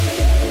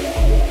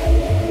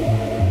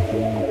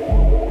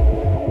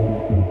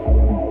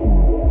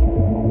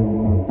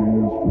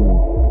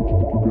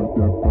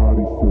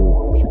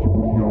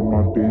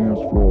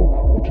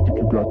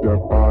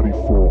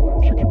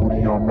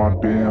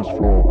dance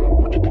floor.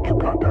 What you think you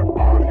got that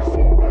body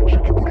for?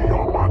 Shake your booty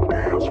on my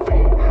dance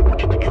floor.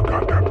 What you think you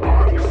got that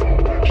body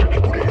for? Shake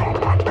your booty on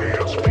my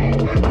dance floor.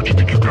 What you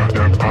think you got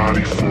that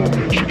body for?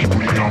 Shake your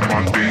booty on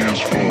my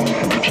dance floor.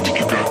 What you think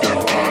you got that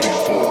body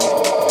for?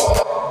 What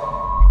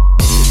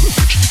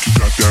you think you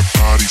got that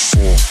body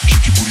for?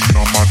 Shake your booty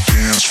on my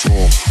dance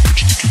floor. What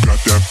you think you got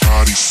that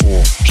body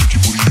for? Shake your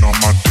booty on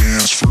my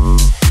dance floor.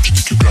 What you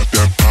think you got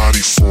that body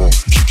for?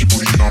 Shake your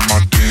booty on my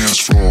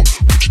dance floor. What you think you got that body for? Shake your booty on my dance floor.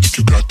 What you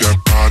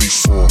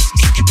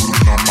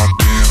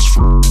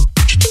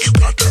think you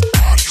got that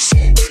body for?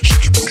 Shake your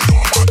booty on my dance floor. What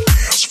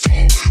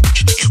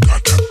you think you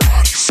got that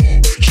body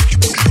for? Shake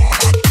your booty on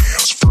my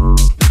dance floor.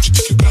 What you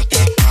think you got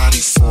that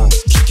body for?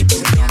 Shake your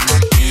booty on my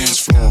dance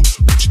floor.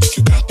 What you think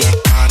you got that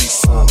body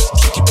for?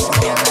 Shake your booty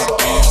on my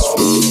dance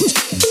floor.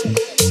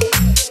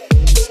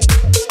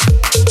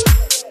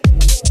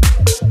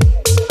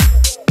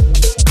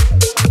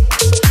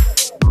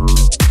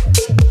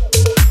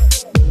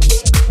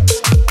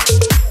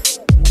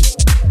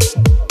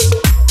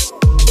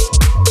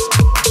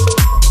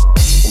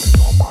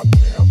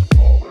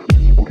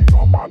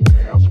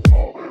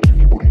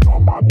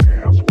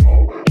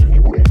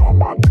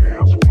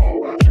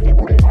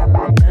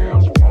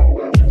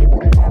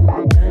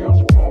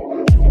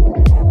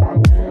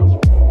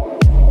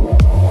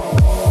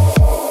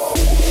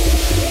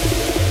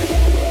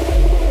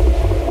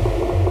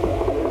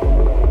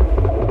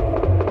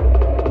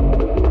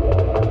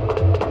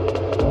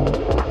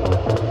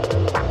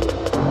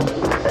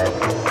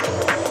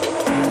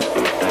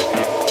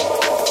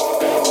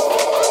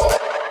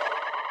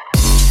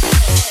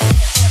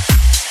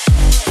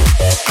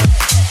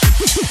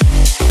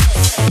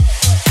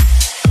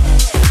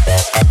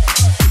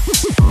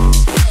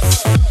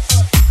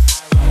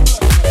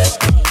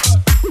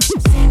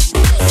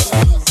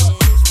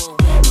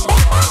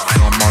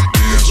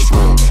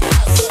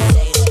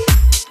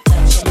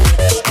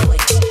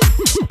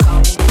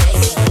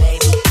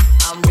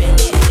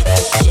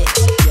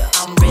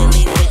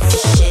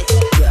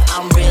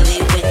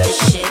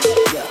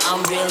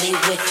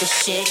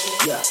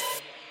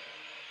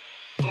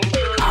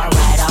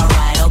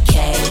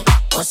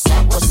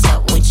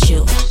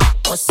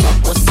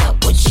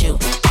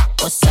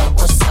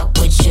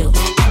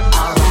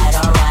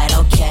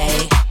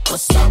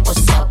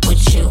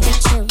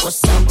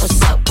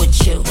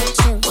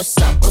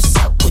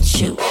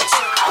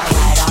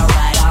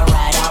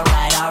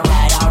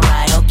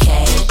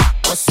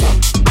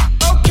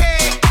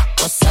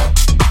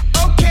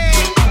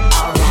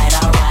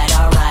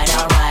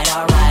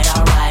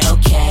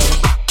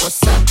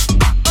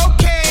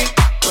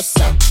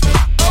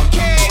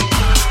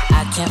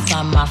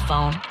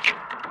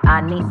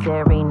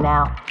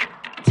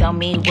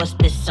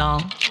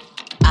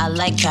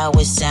 How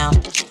it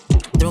sound,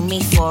 threw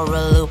me for a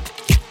loop,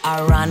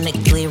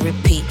 ironically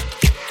repeat.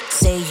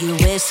 Say you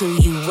is who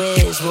you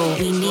is, well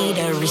we need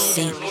a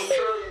receipt.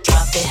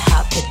 Drop it,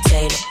 hot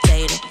potato,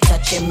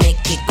 touch it, make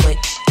it quick.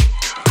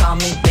 Call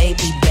me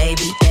baby,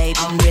 baby, baby.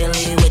 I'm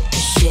really with the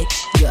shit,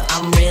 yeah.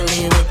 I'm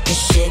really with the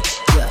shit,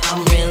 yeah.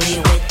 I'm really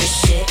with the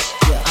shit,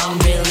 yeah. I'm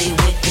really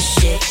with the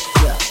shit,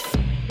 yeah.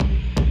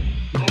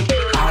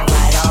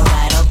 Alright,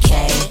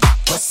 okay.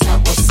 What's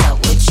up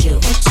with you?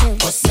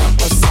 What's up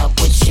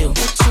with you?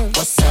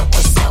 What's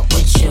up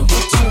with you?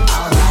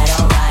 Alright,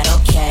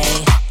 okay.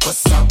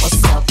 What's up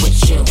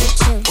with you?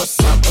 What's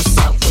up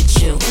with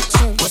you?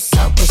 What's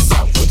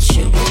up with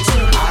you?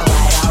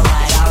 Alright,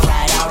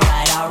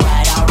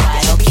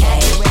 okay.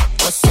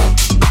 What's up?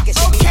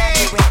 Okay.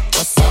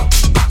 What's up?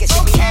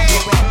 Okay.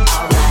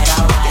 Alright,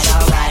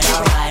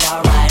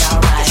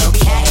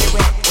 okay.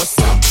 What's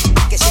up?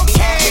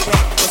 Okay.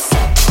 What's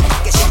up?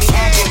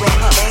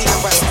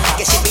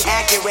 Guess it be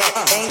accurate,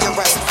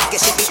 dangerous.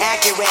 Guess it be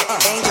accurate,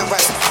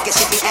 dangerous.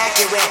 Guess it be accurate, dangerous. Guess it be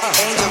accurate,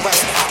 dangerous.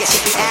 Guess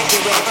it be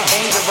accurate,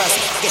 dangerous.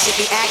 Guess it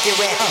be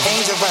accurate,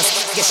 dangerous.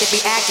 Guess it be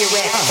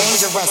accurate,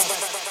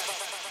 dangerous.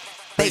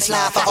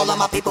 Baseline for all of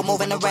my people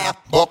moving around.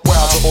 Buck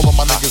wild to all of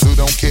my niggas who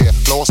don't care.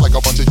 Floss like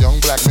a bunch of young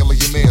black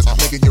millionaires.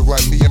 Making you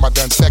run, me and my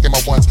gun stacking my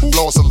ones.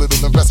 Floss a little,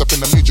 invest up in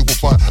the mutual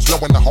fund.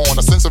 Blowing the horn,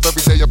 a sense of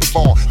every day I be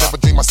born. Never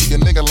dream I see a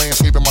nigga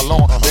landscaping my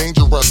lawn.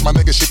 Dangerous, my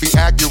nigga should be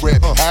accurate.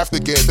 Have to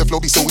get the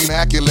flow be so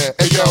immaculate.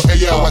 Hey yo,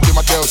 I do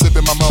my girl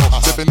sipping my mo.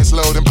 Sipping it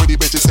slow, them pretty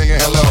bitches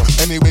saying hello.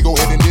 Anyway, go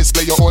ahead and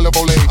display your olive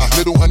ole.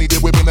 Little honey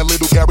dip whipping a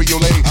little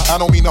cabriolet. I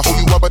don't mean to hold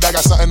you up, but I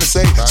got something to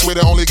say. Swear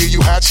to only give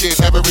you hot shit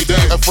every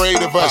day. Afraid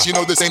of us, you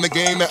know this ain't a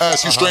game to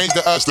us. You strange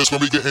to us, that's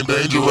when we getting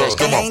dangerous.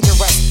 Come on.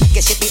 Dangerous,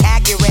 guess it be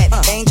accurate.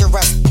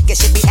 Dangerous,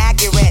 guess it be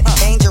accurate.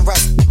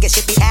 Dangerous, guess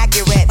it be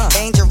accurate.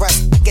 Dangerous,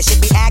 guess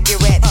it be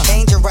accurate.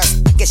 Dangerous,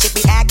 guess it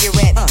be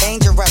accurate.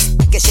 Dangerous,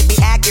 guess it be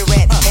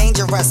accurate.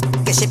 Dangerous,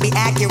 guess it be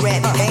accurate.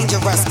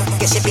 Dangerous,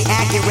 it should be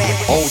accurate.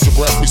 Hold your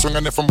breath, we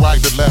swinging it from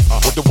right to left.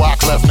 With the wide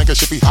clef, nigga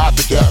should be hot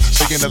to death.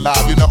 Staying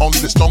alive, you know only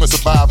the strongest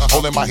survive.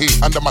 Holding my heat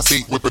under my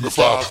seat, whipping the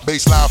fly.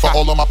 Baseline for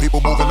all of my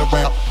people moving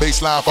around.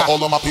 Baseline for all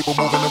of my people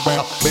moving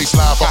around.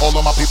 Baseline for all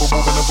of my people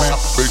moving around.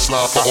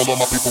 Baseline for all of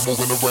my people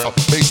moving around.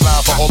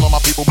 Baseline for all of my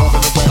people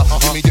moving around.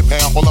 Give me your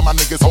pound, all of my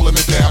niggas holding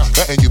it down.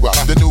 Cutting you up,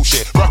 the new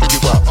shit, rocking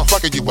you up,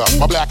 fucking you up.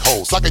 My black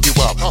hole, sucking you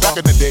up. Back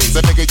in the days,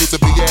 a nigga used to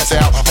be ass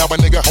out. Now a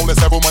nigga holding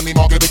several money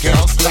market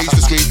accounts. Blaze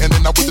the street, and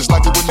then I would just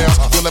like to announce.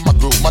 Feeling my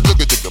groove, my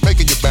jigger jigger,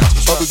 making you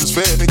bounce. Others is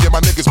fed, and yeah,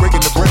 my niggas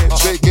breaking the bread.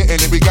 Straight getting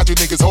it, we got you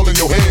niggas holding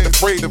your head.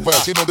 Afraid of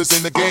us, you know this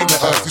ain't the game to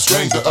us. You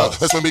strange to us,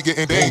 that's when we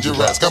getting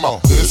dangerous. Come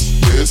on, this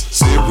is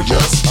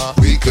serious.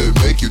 We could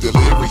make you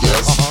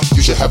delirious.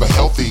 You should have a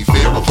healthy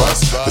fear of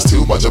us. Cause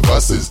too much of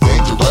us is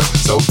dangerous.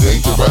 So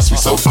dangerous, we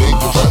so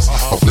dangerous.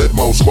 A flip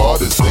mode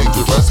squad is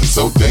dangerous. We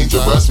so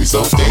dangerous, we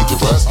so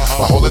dangerous.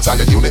 My whole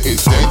entire unit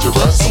is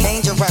dangerous.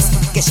 Dangerous,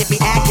 it should be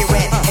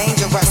accurate.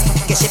 Dangerous,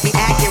 it should be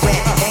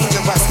accurate.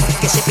 Dangerous,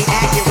 it should be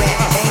accurate.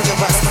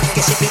 Dangerous,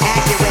 it should be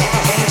accurate.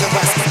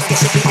 Dangerous, it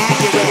should be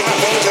accurate.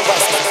 Dangerous, it should be accurate.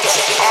 Dangerous,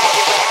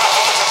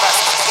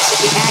 it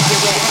should be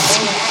accurate.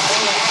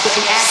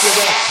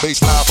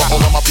 Baseline for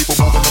all of my people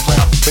moving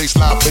around.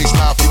 Baseline,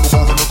 baseline, people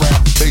moving around.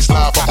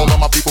 Baseline for all of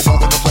my people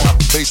moving around.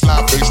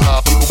 Baseline,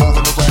 baseline, people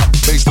moving around.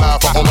 Baseline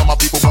for all of my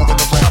people moving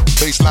around.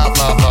 Baseline,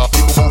 blah blah,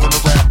 people moving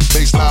around.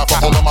 Baseline for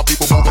all of my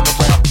people moving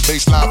around.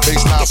 Baseline,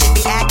 baseline, it should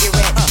be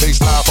accurate.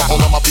 Baseline for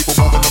all of my people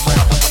moving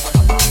around.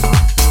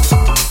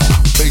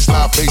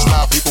 Baseline,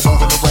 baseline, people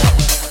moving around.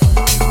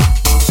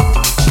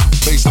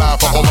 Baseline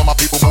for all of my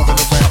people moving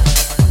around.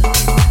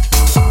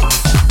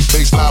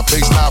 Baseline,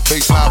 baseline,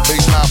 baseline,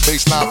 baseline,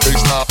 baseline,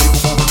 baseline, people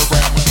moving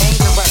around.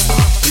 Dangerous,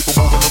 people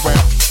moving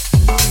around.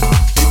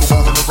 People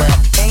moving around.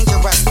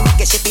 Dangerous,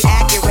 it should be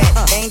accurate.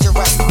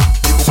 Dangerous,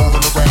 people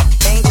moving around.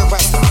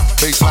 Dangerous,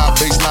 baseline,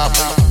 baseline,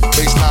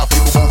 baseline,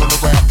 people moving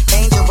around.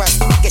 Dangerous,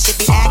 it should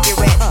be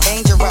accurate.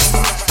 Dangerous,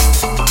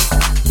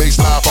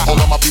 baseline for all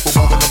of my people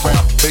moving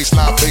around.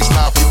 Baseline,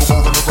 baseline, people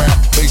moving around.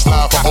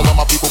 Baseline for all of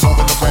my people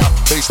moving around.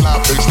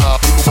 Baseline, baseline,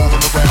 people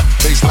moving around.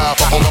 Baseline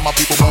for all of my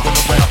people moving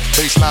around.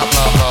 Baseline,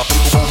 blah blah,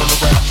 people moving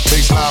around.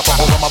 Baseline for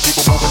all of my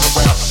people moving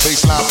around.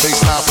 Baseline,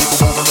 baseline, people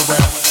moving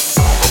around.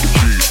 I'm a G,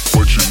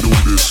 but you knew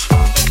this.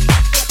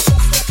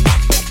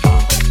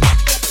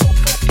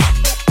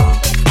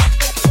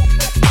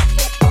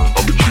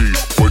 I'm a G,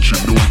 but you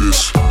knew this.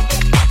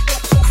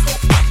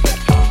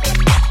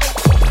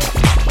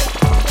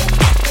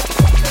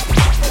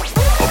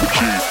 I'm a G,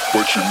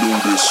 but you knew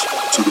this.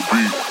 To the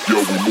beat, yo,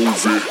 we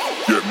move it.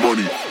 Get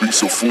money, be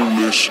so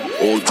foolish.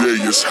 All day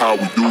is how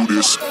we do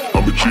this.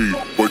 I'm a G,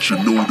 but you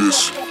knew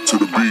this. To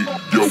the beat,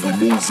 yo, we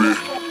move it.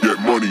 Get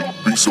money,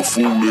 be so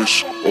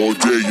foolish. All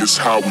day is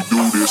how we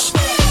do this.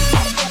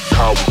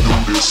 How we do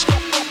this.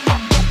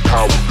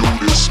 How we do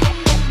this.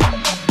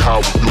 How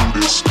we do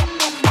this.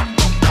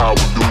 How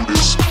we do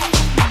this.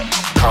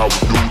 How we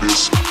do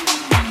this.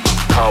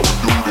 How we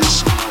do this.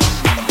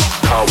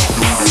 How we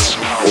do this.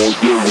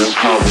 All day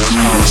is how we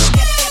do this.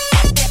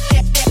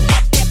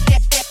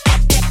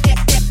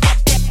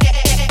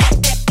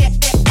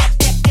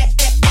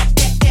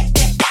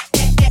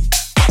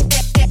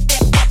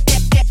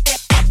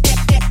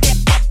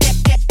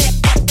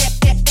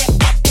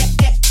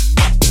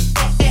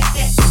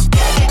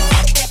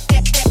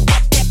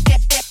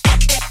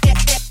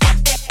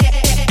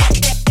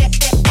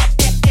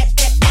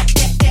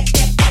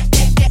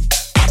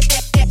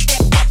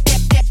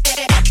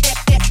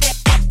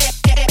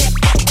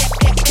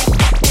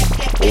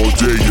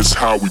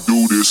 How we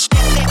do this.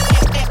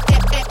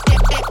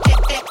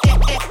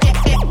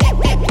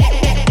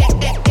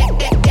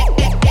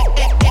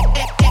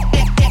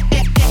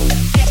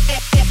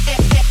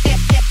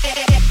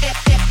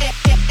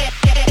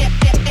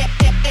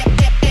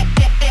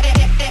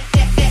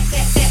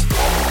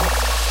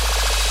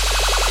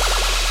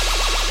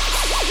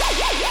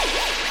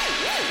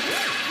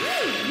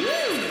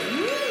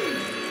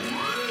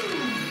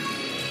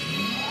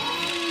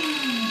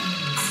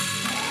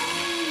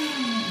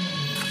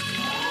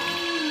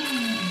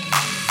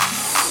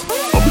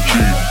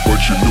 But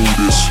you knew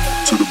this.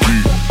 To the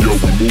beat, yo,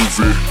 we move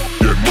it.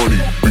 Get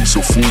money, be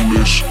so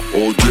foolish.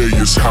 All day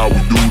is how we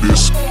do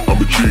this.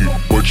 I'm a G,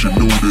 but you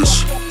knew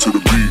this. To the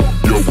beat,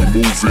 yo, we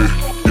move it.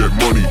 Get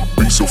money,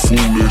 be so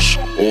foolish.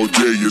 All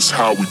day is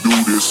how we do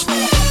this.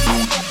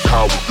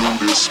 How we do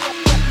this.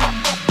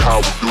 How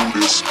we do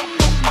this.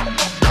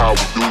 How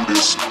we do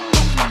this.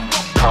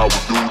 How we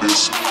do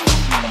this.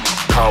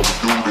 How we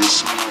do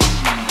this.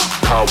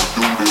 How we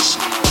do this.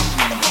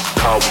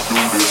 How we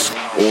do this.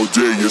 All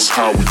day is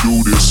how we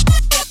do this.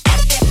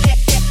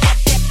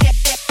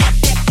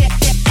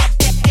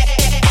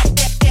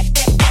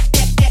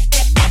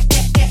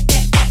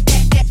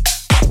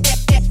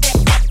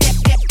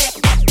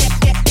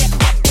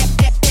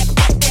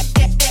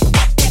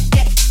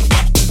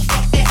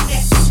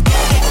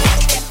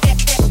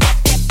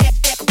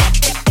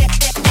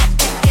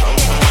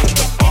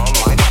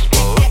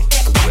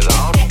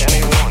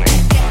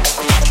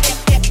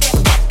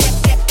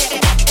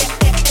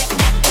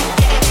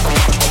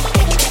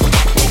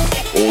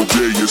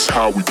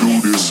 how we do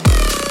this.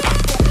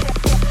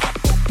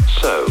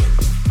 So,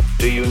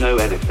 do you know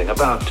anything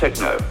about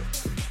techno?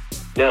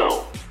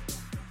 No.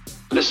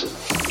 Listen.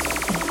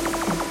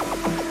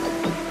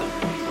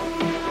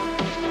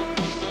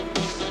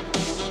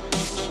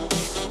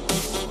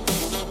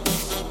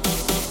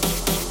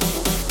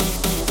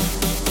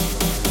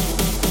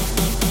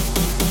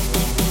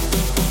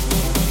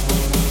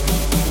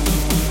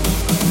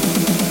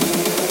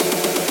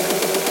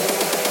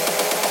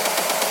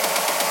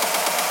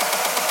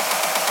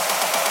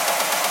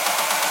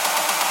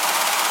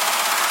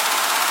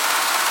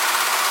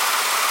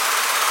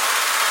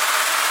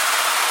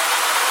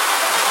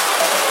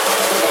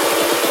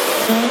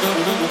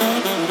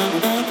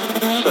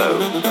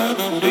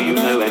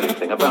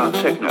 About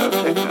techno.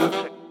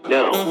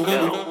 No.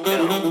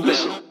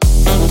 Listen.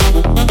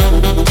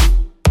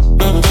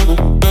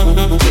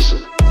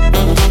 Listen.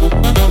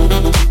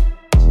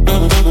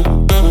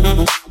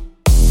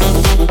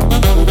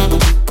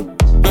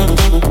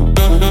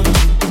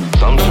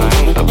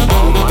 Sometimes the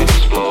bomb might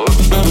explode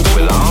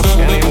without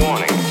any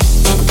warning.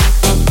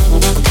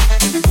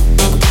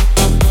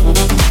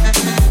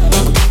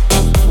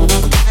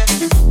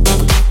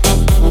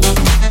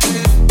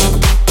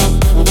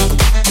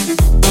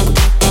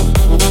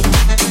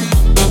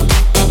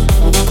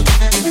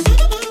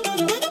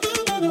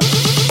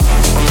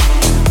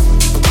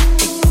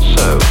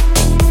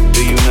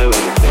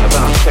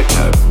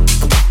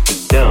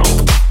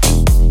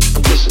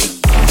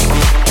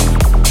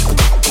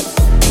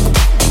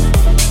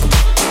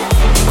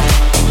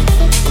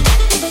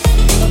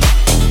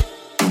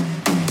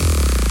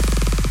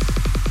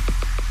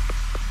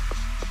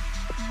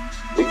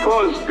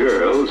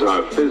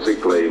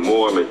 Physically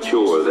more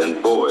mature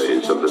than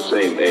boys of the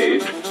same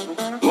age,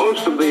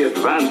 most of the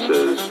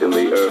advances in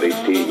the early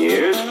teen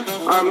years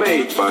are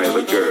made by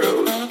the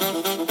girls.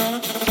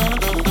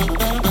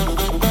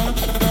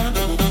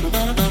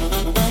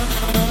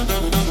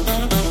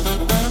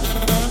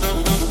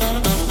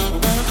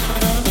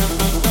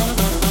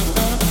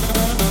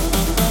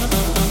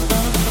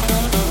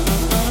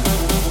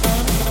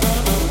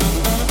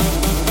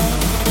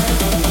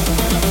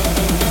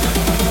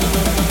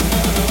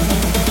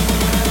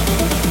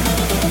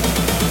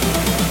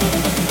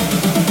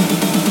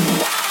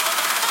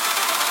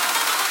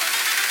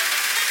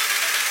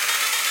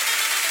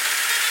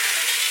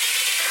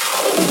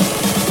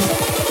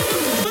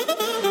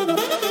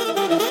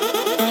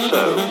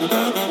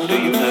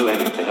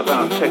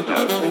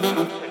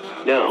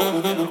 No.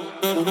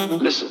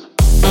 Listen.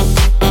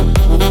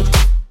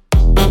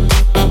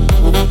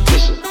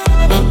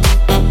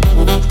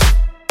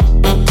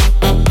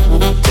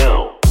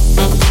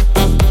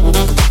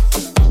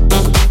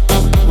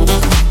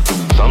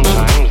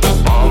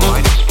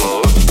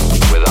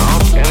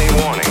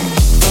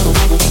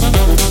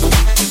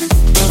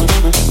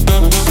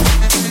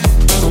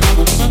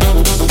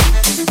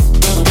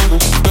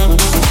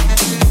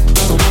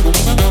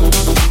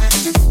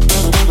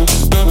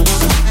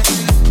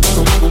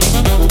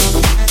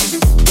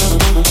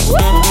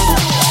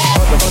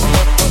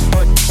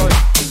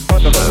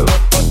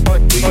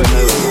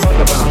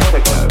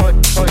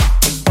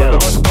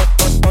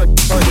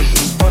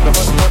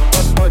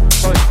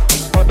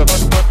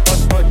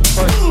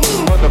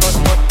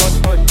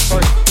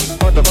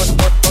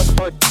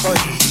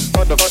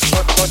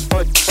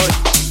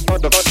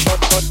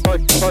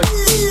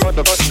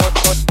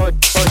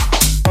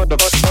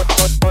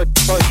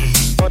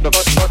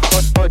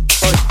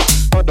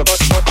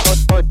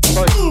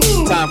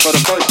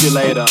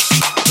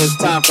 It's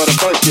time for the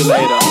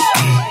percolator.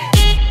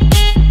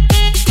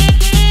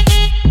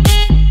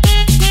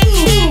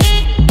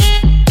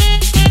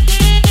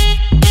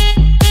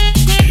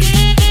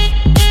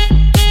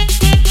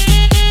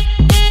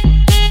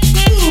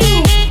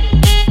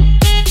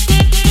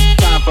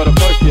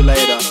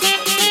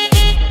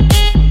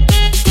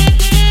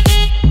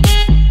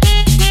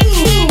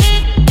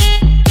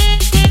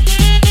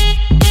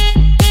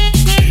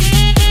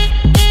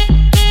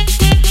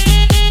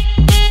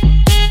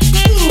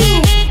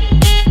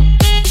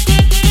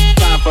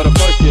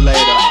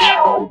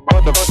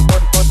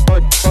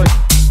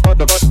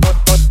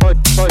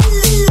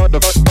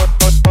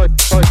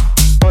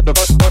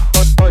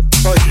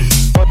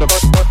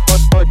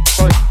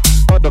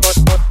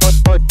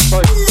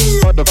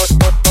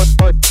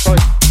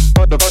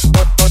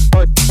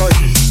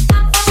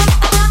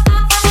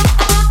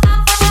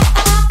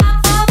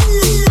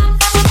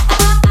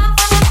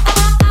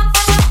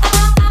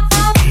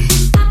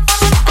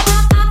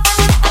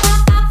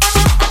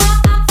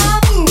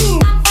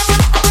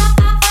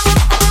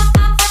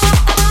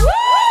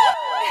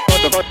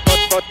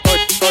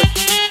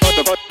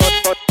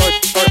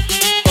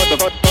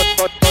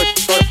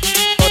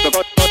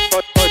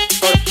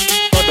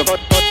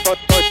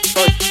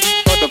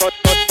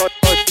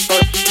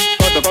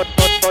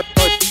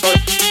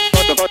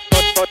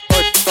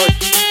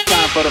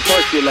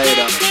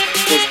 percolator.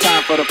 It's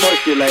time for the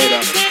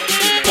percolator.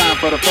 Time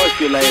for the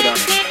percolator.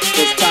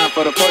 It's time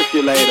for the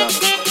percolator.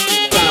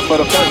 Time for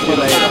the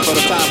percolator. For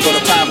the time for the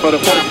time for the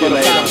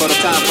percolator. For the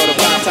time for the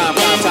time time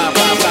time time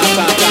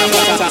time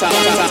time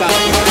time.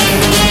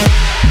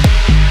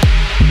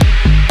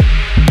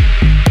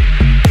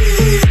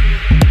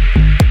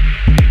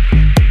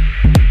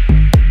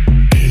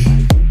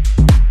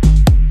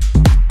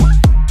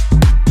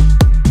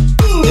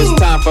 It's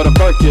time for the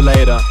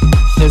percolator.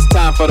 It's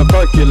time for the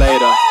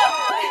percolator.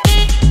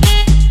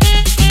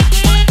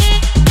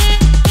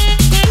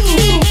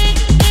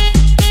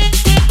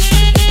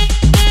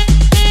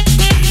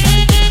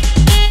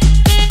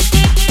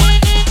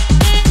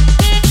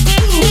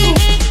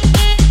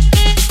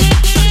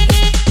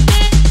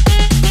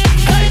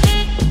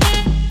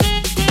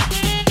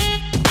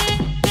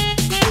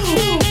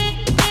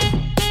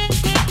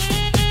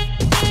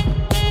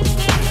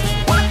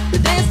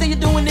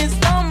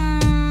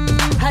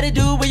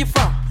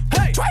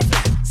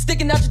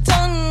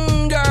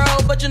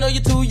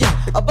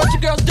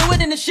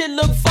 The shit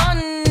look fun.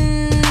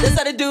 That's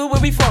how they do it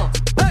where we from.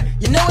 You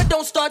know it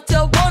don't start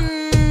till 1.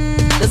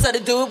 That's how they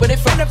do it where they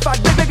from.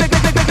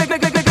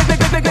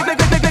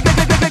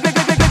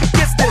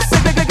 Guess this.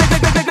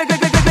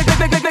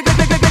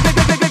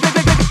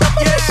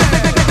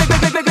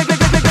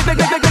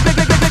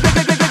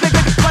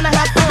 Wanna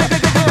have fun?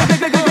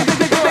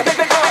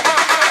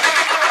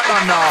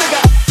 Oh no.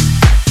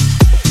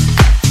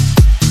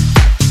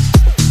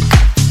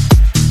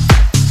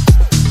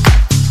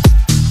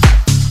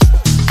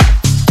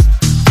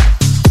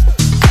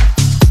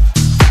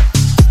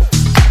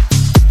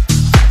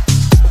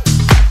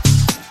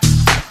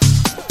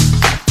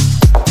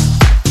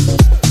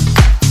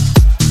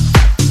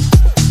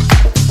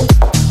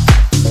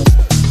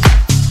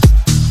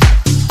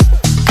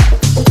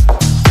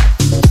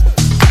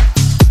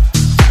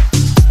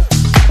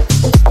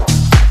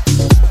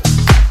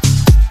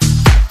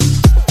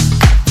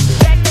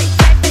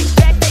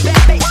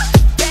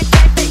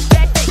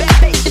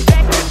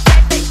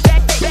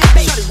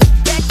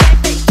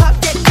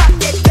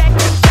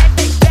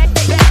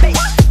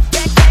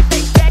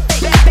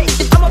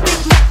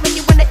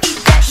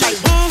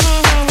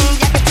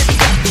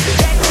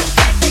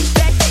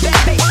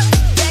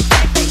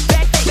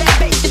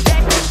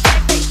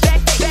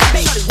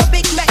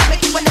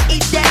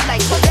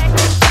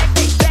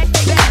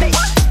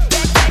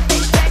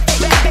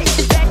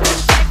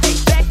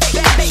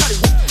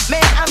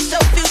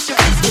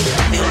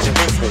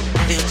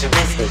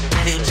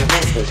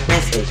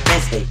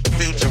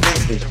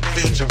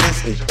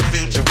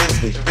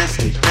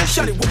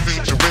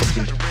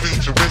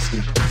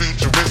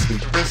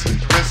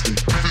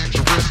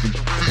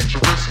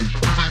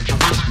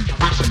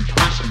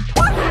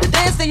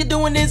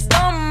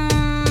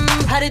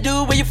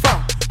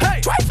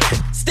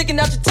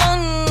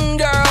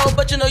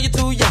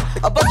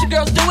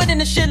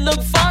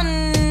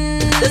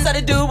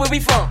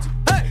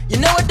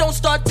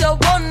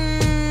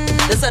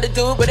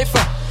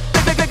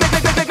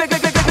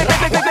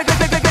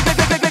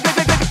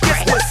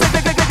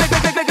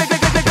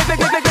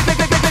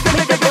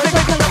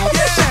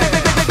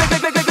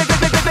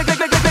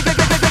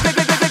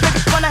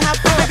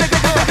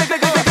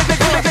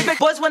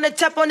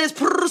 Tap on this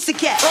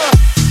pussycat.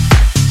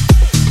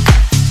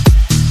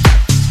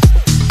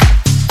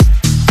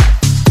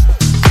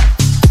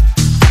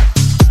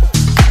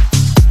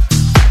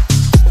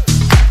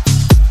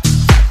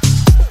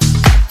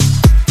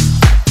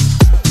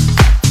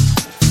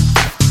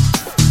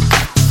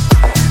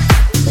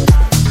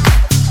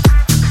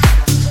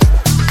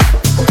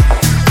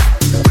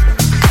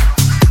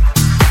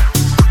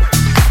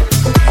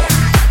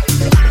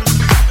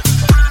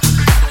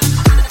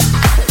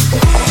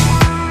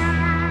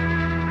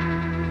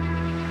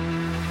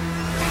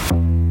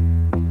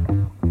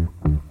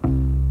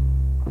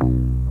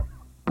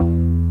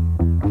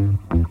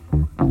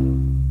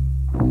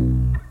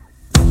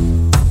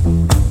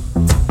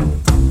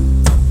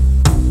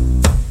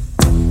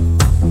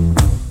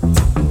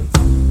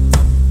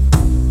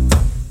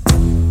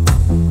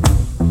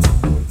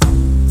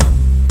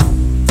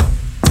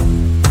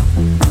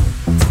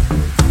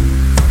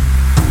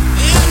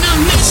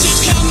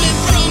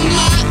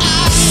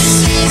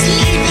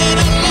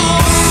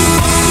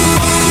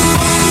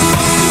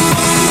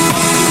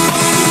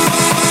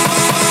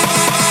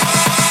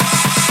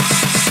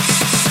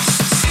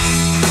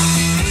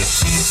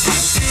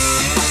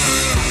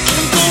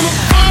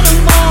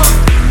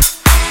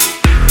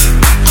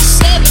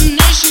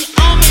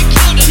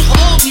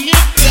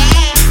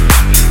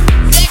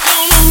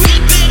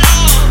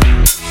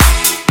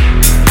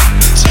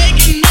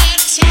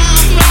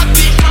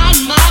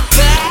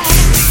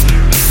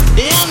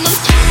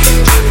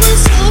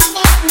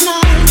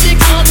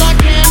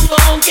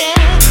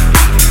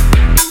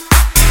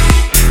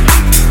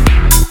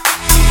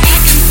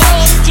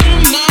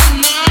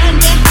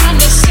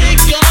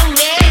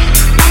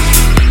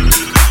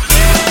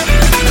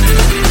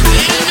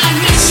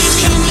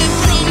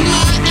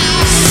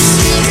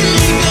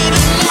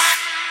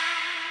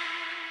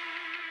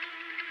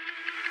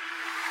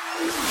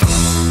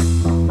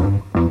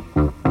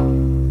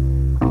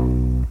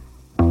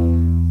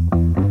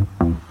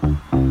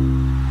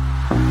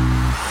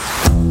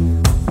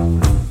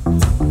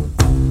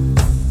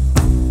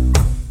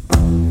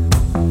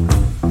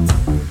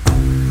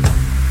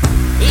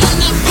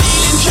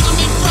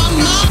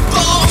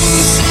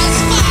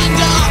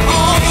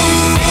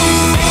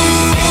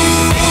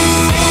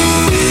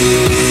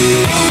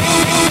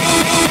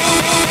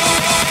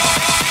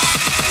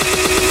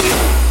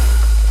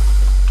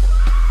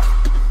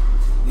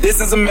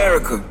 is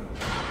America.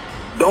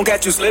 Don't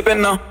catch you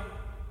slipping now.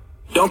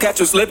 Don't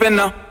catch you slipping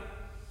now.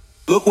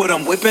 Look what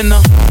I'm whipping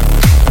now.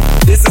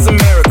 This is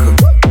America.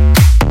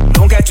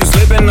 Don't catch you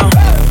slipping now.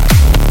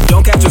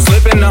 Don't catch you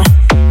slipping now.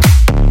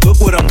 Look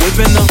what I'm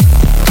whipping now.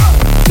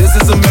 This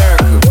is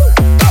America.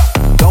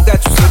 Don't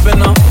catch you slipping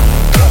now.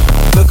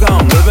 Look how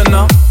I'm living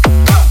now.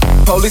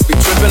 Police be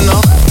tripping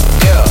now.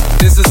 Yeah,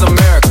 this is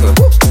America.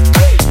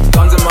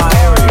 Guns in my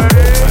area.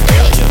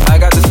 I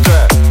got the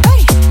strap.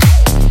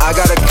 I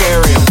gotta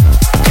carry 'em.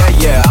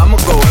 Yeah, I'ma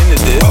go into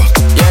this.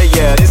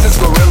 Yeah, this is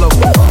gorilla.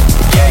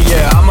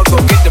 Yeah, I'ma go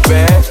get the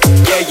bag.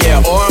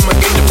 Yeah, or I'ma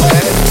get the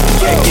bag.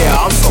 Yeah,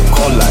 I'm so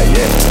cold like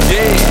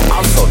yeah,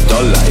 I'm so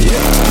dull like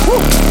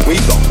we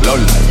gon' blow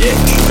like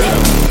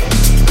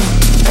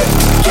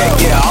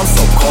yeah, I'm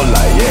so cold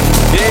like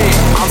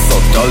yeah, I'm so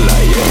dull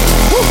like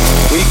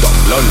we gon'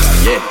 blow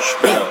like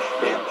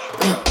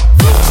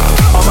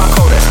on my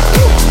Kodak,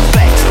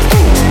 black,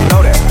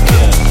 know that.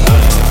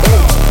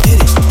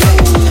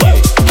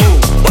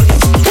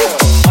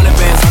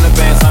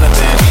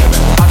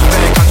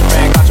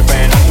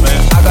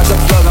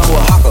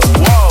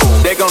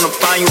 They gonna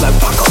find you like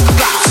Paco.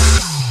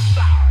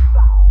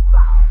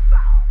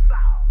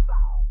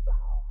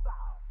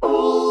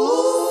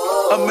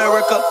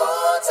 America,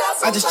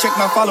 I just checked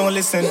my follow and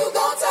listen.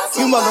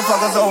 You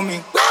motherfuckers owe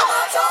me.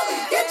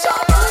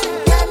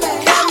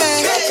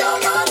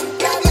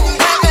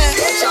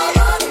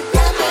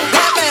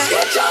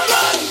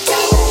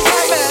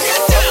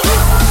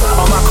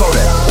 On my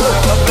Kodak,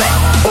 black,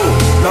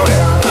 know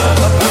that.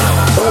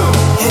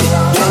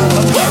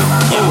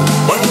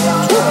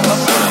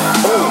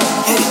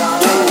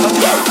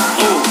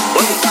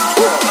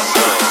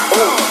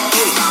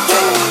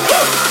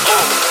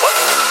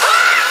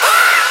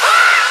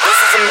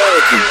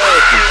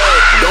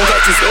 Don't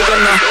catch you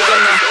slipping now.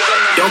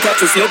 Don't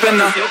catch you slipping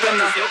now.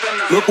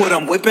 Look what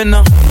I'm whipping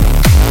now.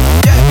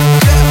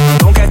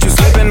 Don't catch you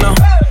slipping now.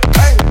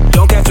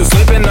 Don't catch you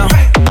slipping now.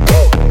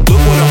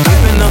 Look what I'm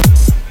whipping now.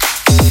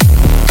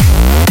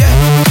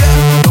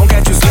 Don't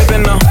catch you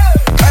slipping now.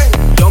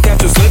 Don't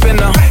catch you slipping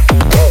now.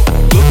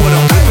 Look what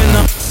I'm whipping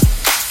now.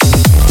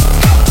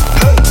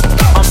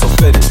 I'm so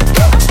fitted.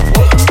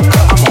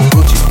 I'm on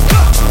Gucci.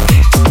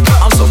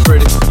 I'm so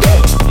pretty.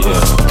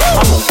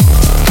 I'm on.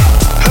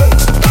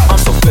 I'm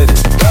so fitted.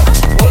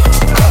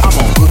 I'm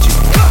on Gucci.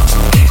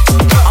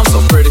 I'm so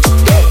pretty.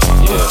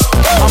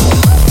 I'm on.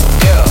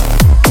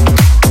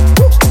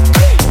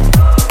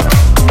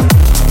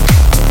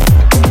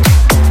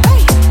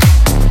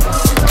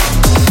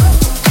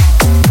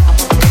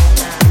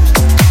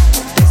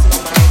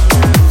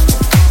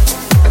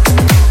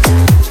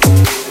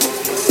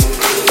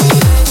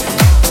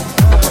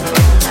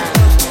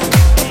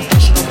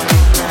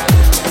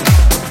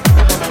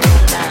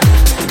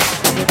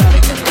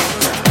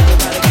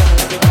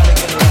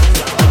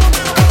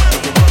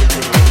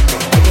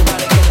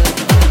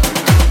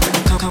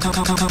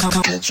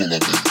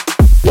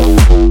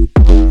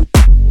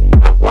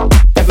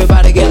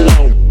 Everybody get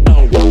low.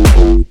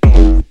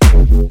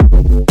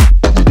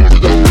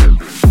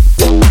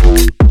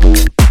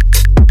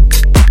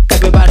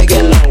 Everybody get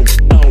low.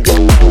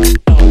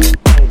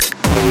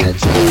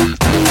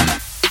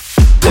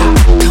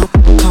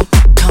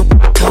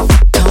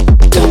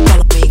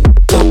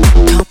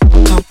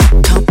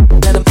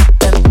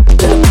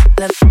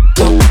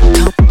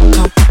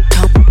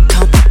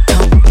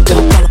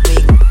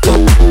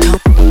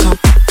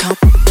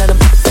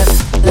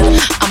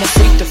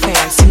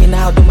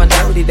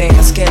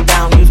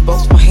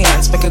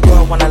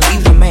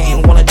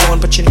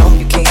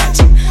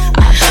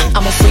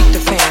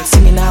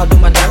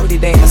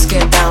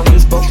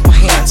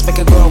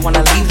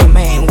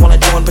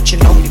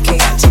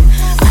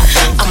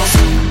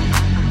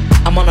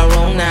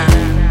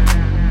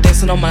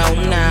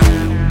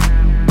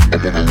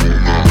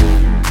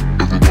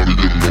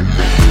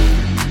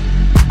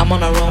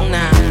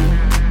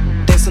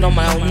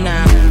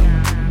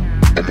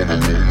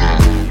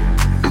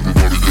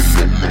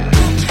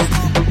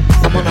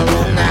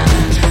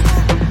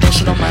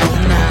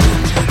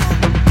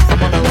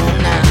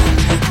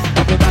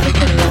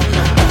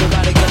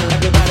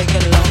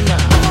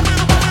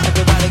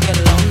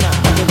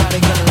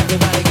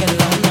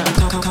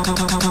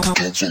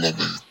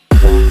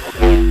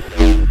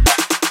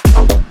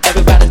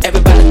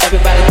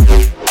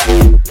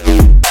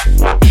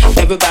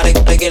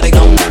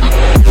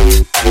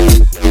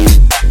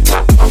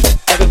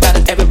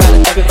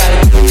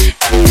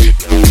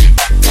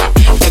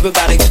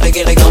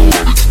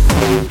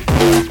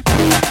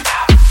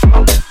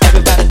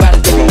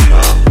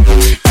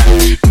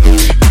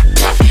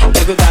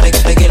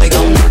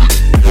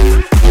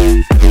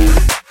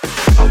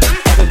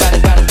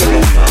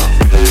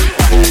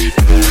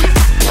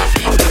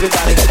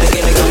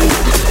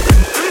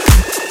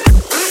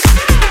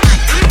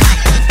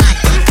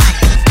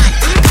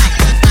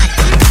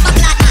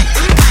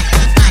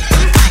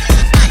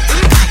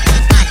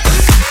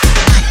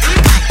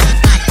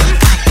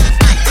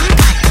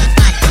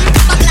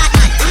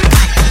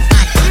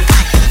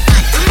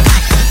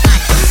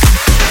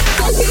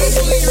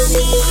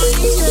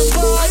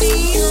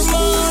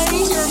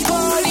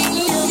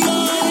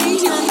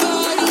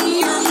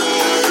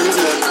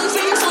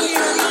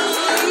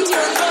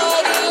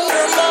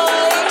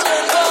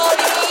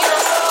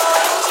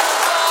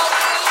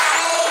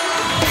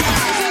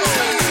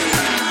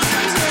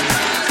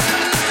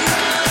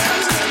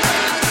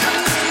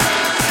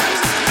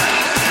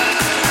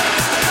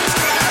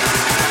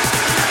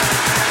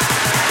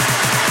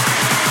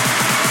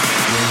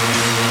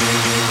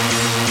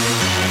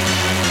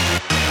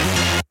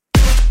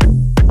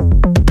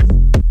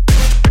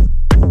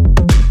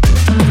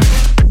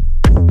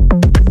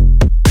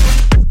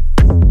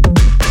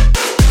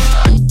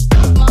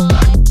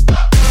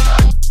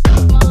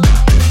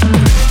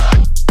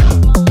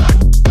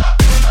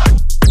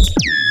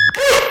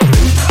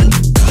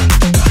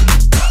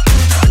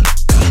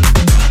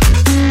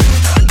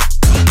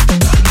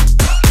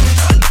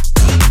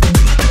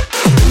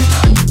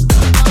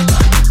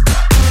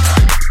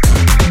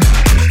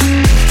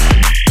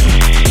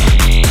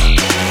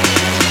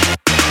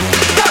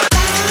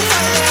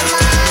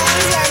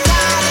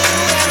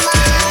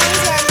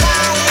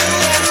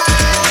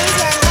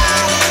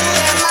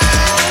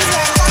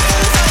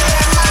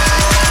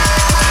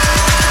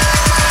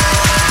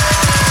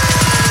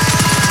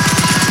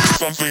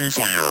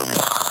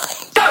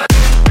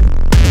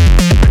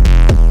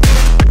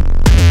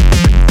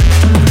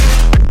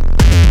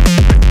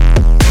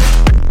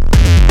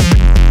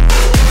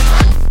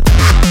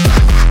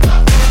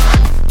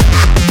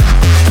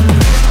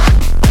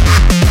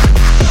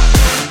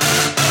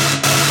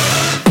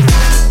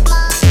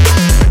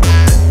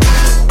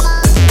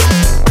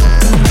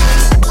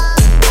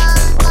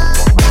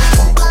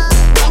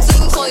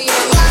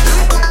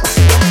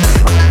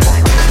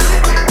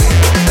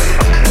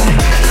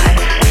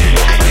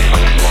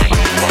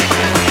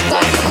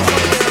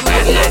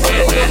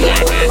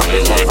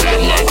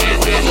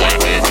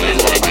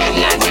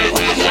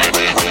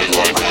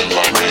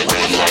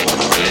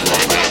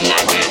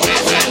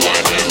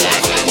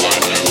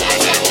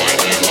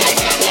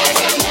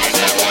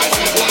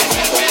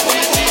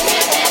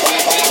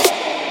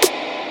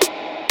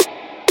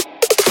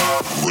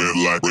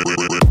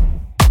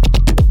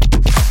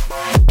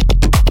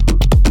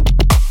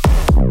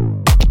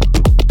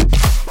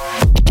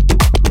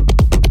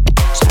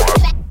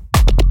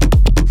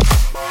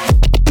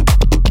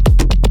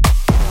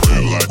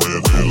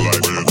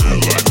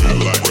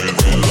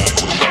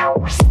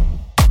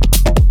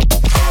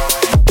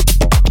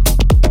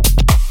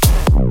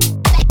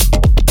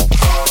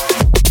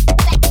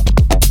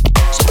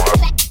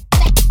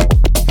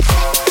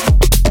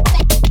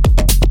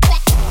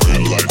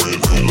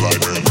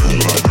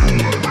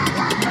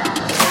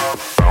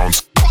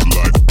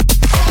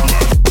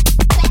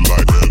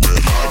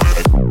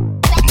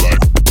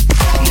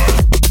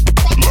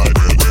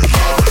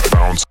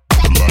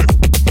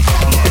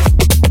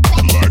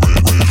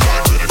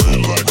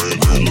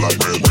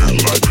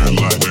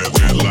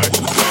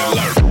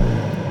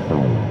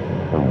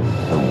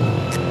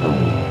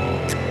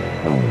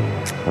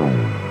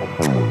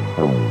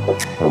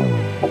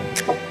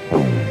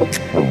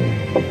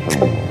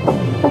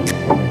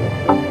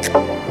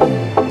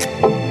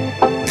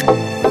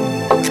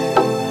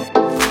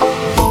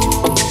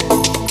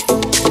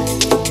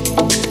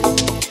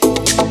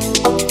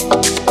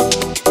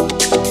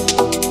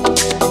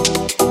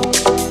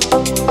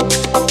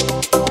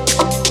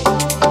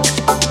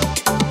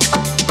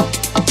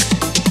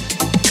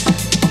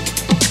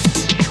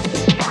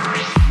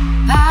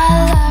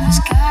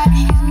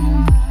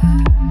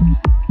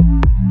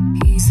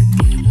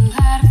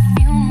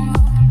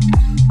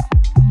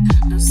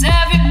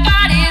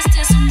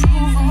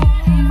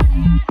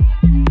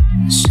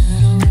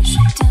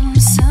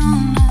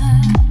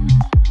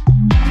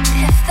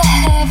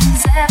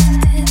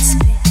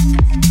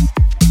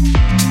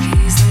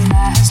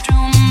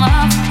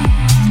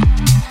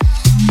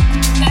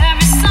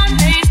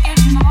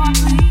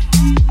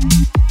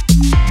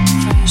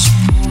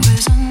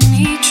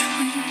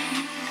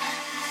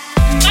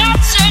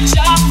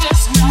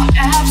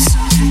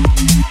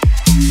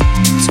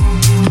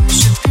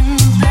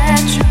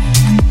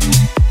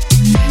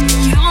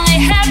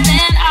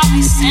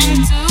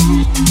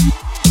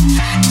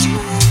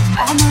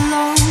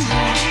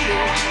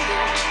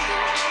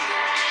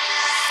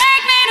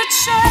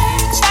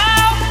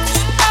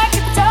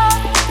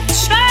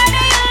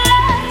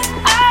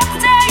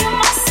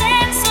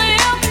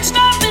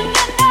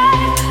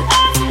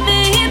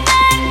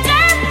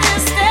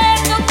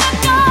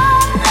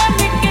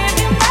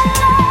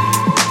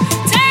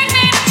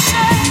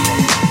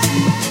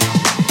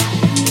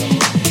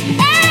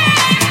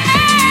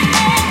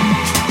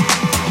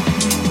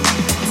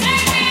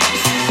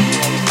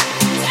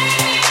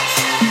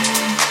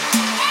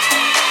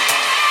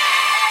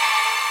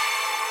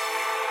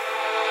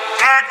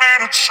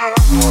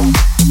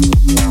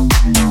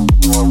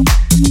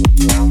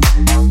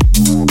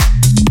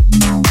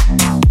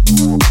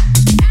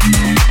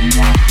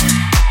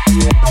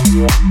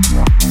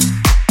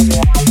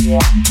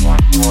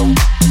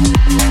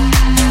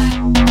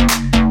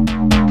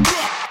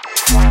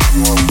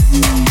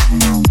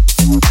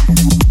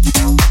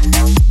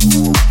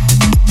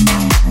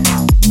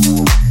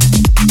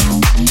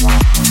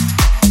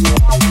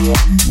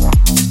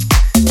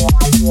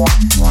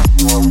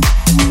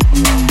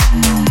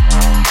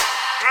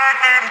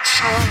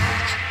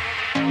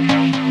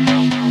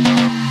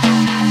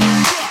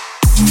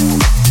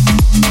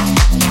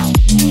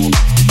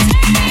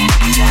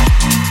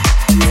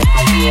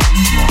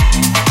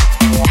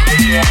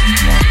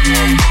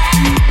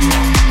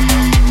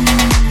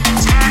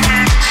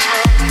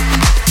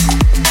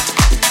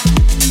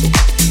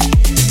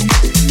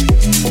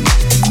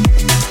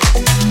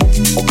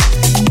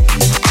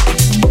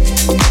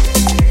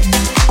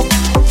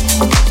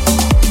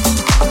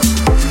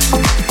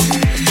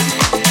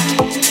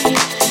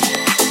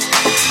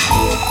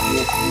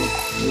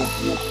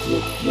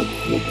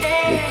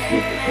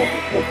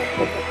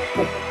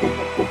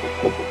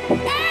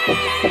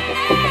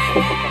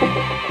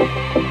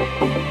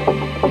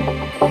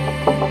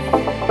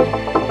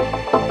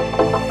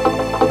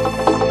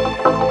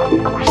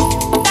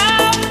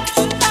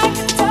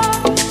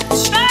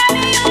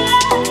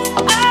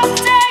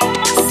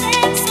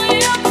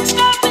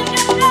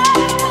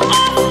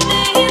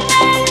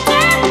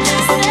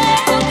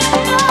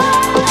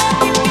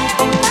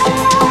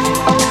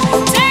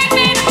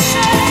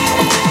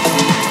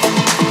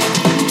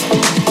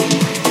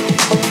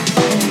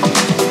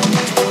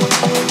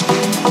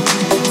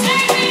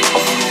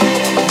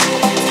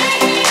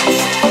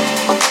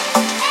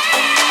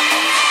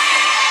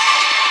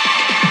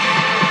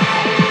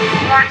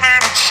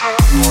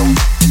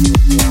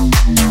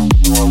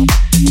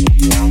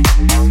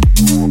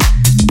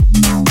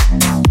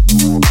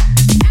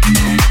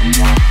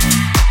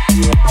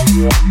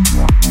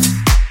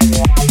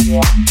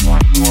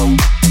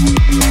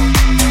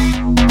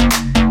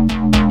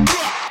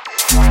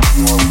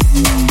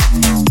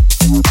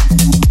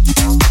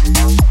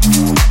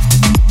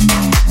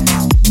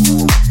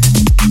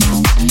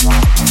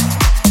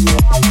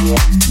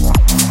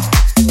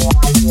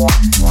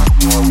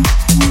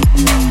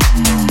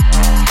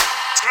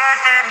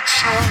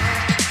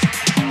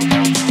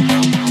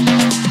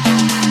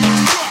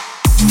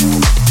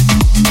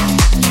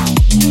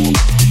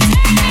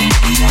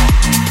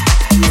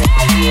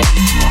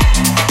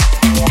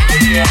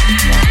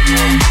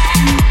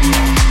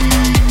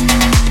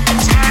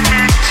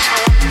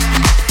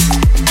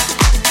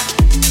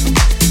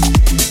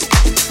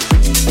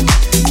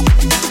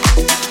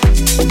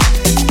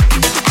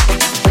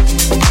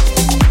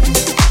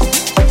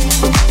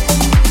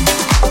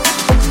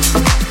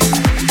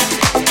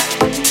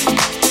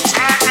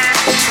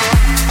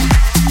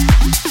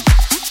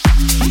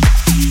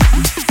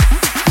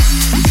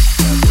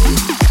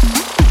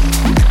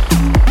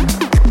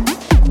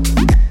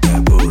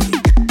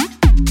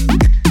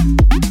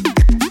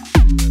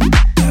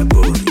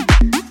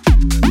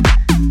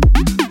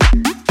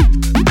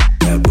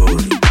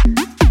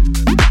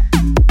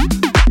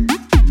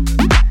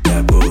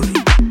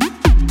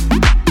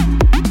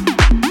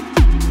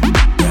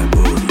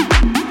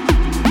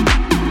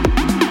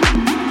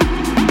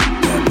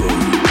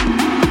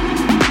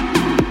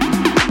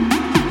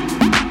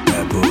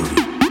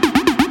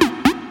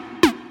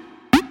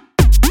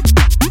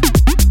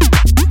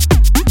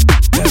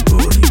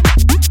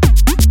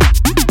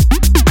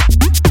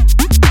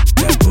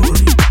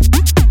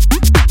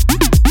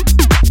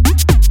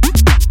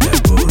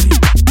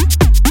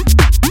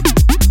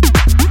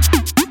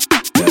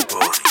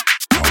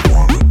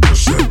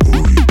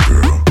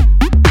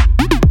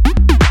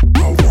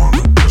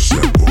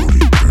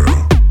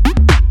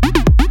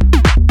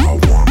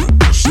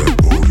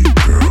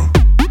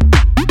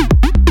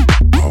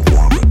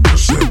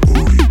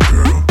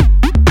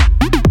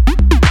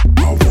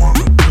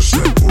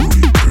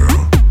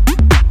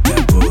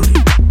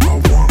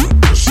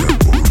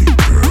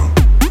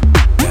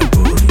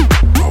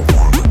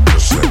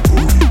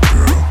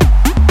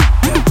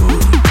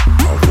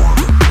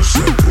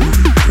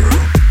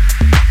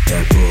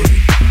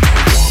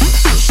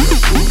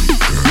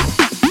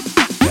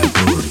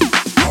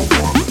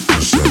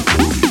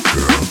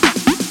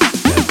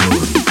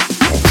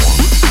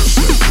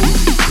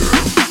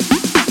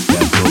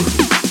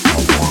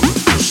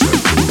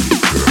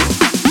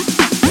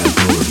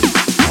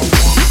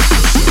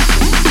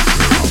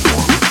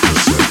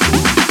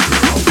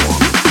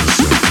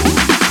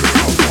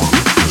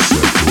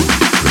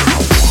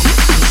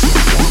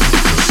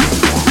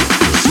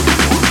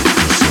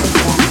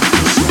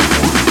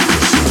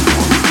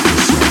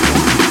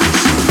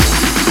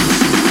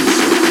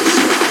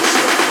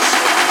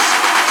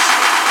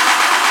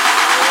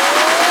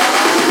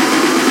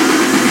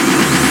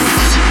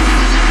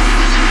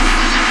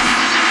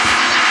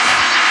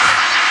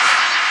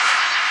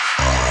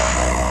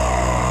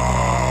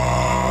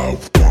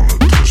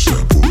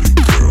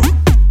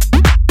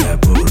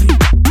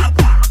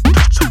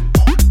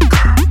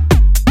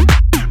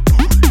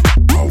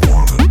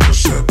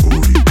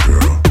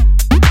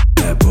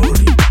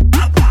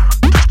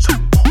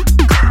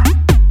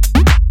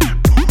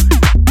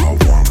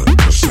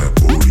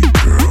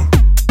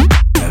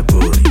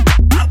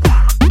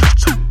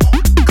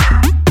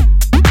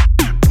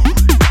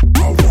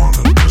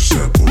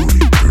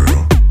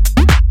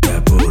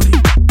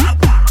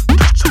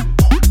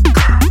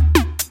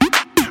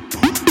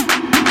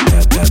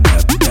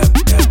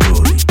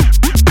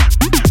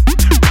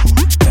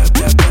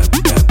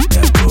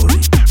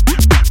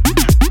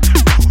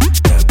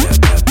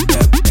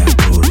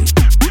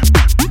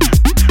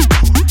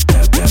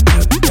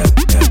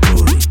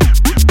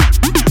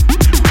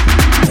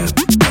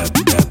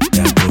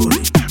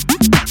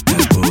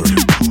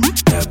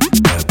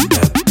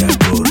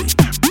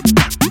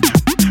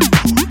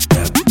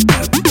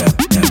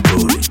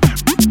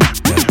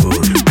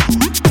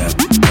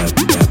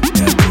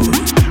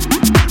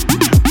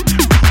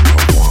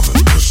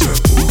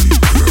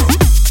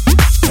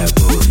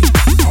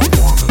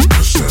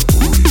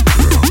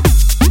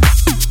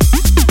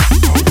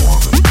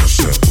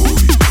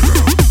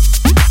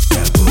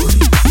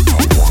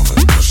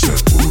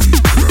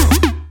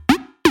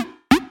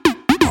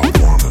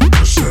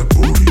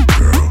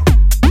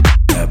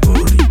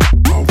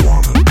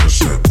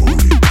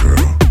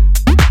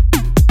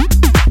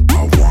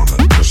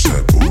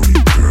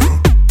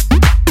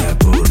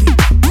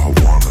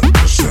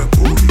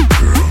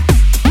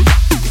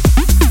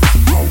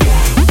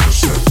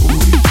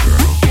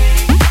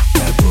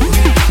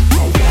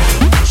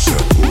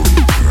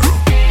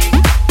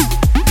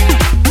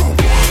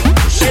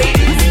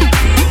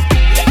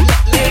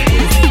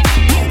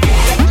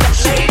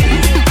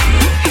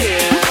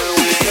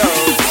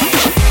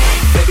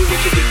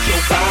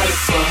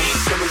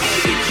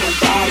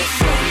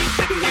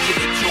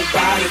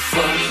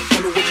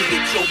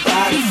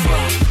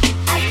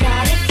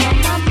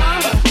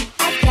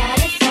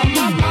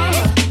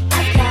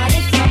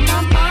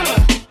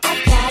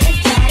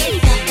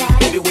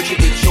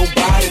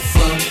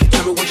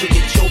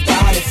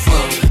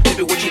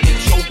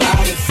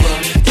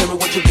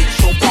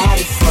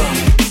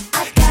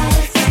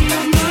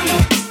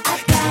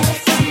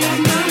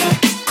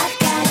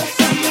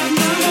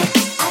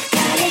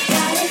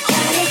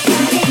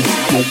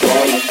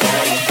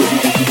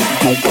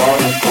 my body.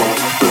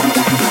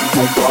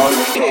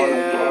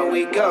 Here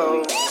we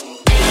go.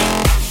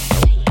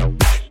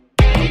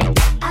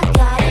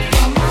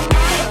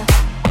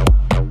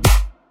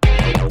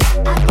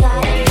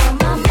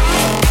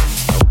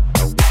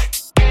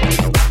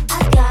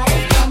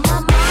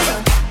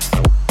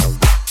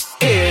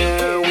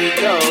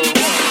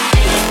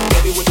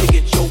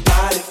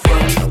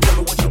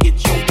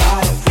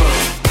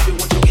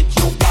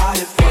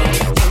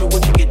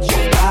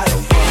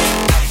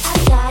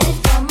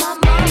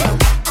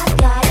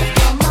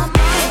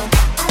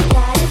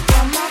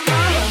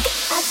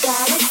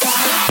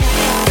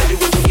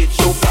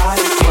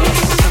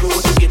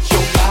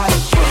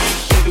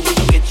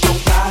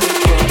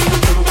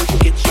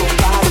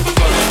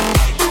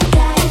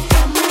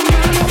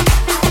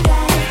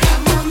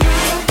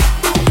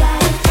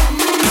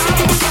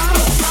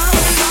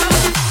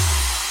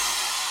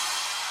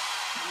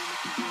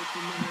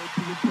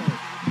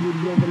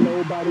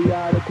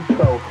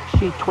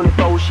 She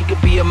 24, she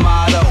could be a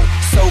model.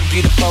 So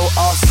beautiful,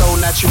 also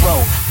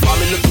natural.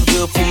 Mommy looking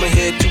good from her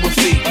head to her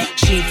feet.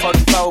 She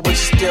 44, but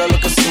she still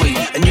looking sweet.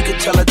 And you can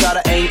tell her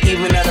daughter ain't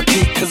even at her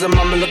peak, cause her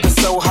mama looking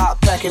so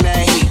hot, packing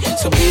that heat.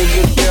 So be a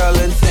good girl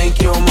and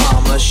thank your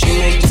mama. She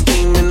make you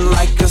steaming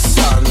like a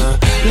sauna.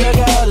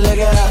 Look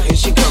out, here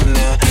she come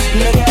now.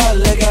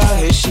 Look out,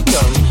 here she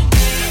come.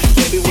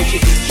 Baby, where'd you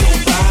get your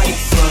body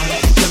from?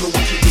 Tell me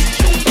where'd you get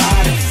your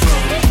body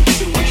from?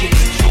 Baby, where'd you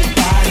get your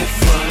body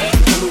from?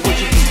 Tell me where'd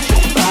you get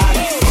your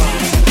body from?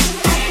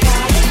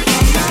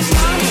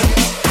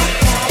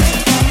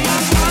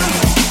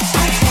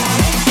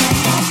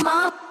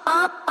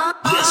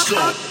 Let's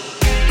go.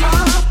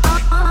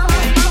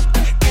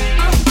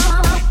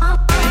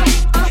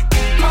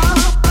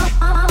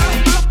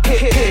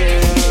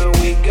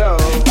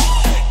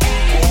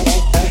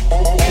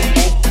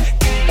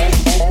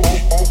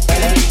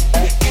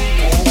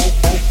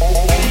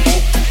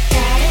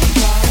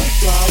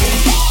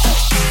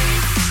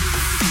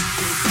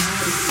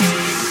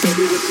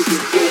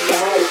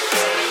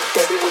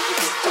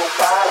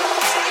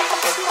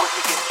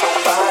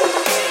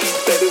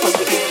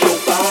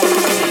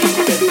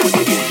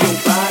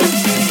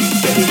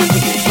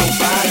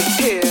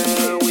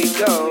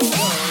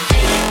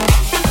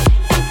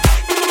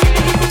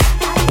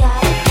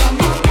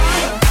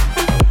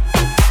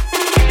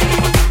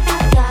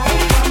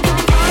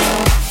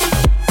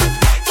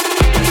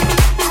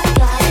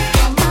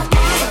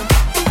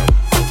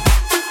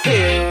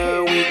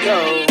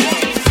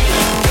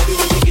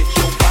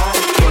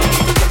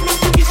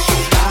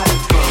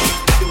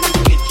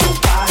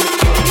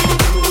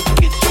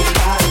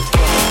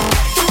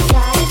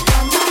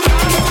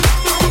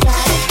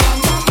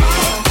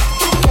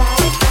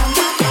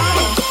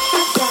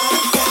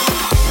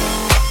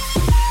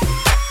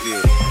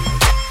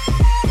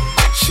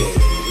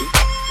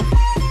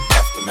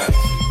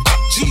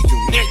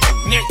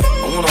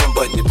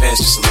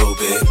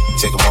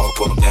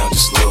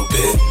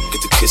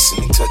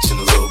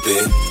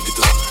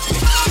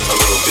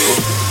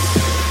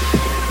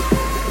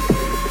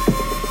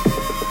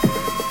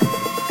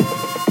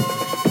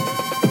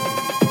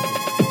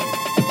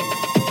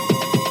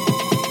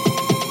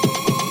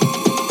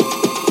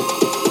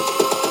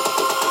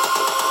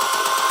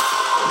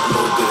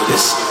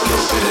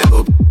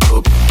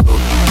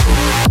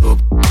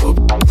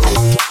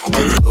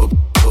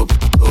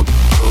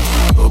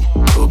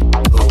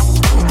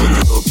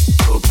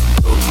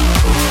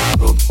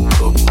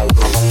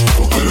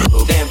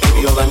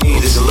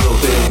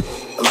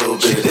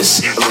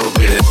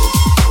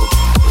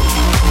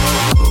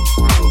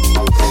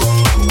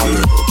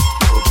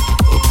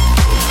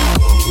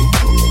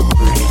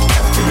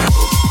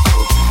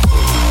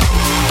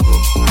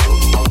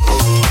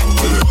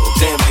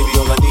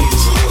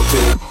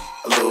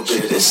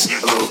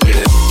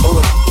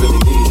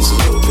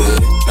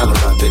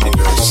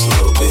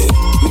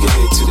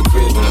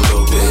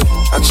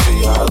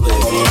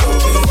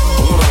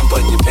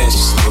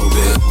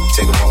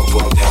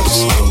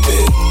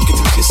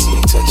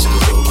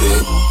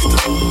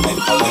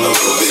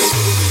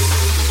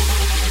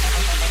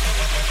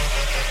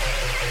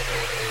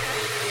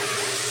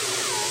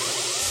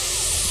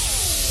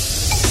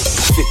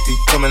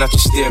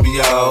 Here we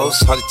go.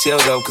 Hard to tell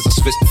though, cause I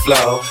switched the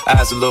flow.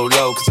 Eyes a little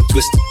low, cause I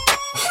twisted.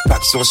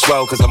 Pockets on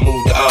swell, cause I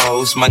moved the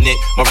O's. My neck,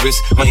 my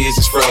wrist, my ears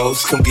is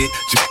froze. Come get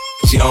you,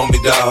 she on me,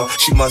 dawg.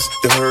 She must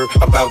have heard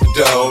about the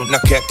dough. Now,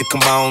 Captain,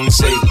 come on and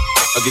say,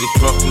 I get it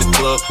drunk in the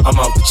club, I'm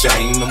off the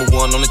chain. Number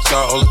one on the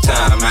chart all the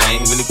time,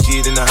 man. When the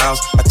kid in the house,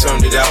 I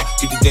turned it out.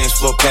 Keep the dance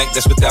floor packed,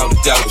 that's without a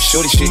doubt.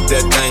 Shorty shake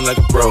that thing like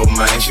a pro,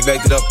 man. She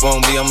backed it up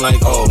on me, I'm like,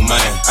 oh,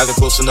 man. I got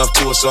close enough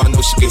to her so I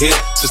know she could hit.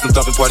 System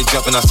thumping, party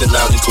jumping, I said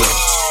loud and clear.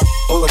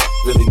 All I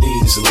really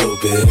need is a little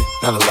bit.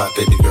 Not a lot,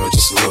 baby girl,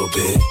 just a little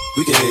bit.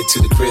 We can head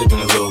to the crib in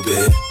a little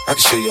bit. I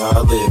can show you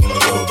how I live in a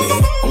little bit.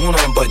 I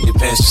wanna unbutton your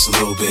pants just a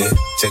little bit.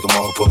 Take them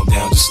all, pull them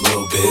down just a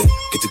little bit.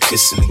 Get the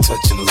kissing and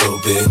touching a little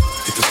bit.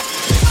 Get the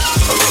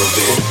a little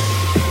bit.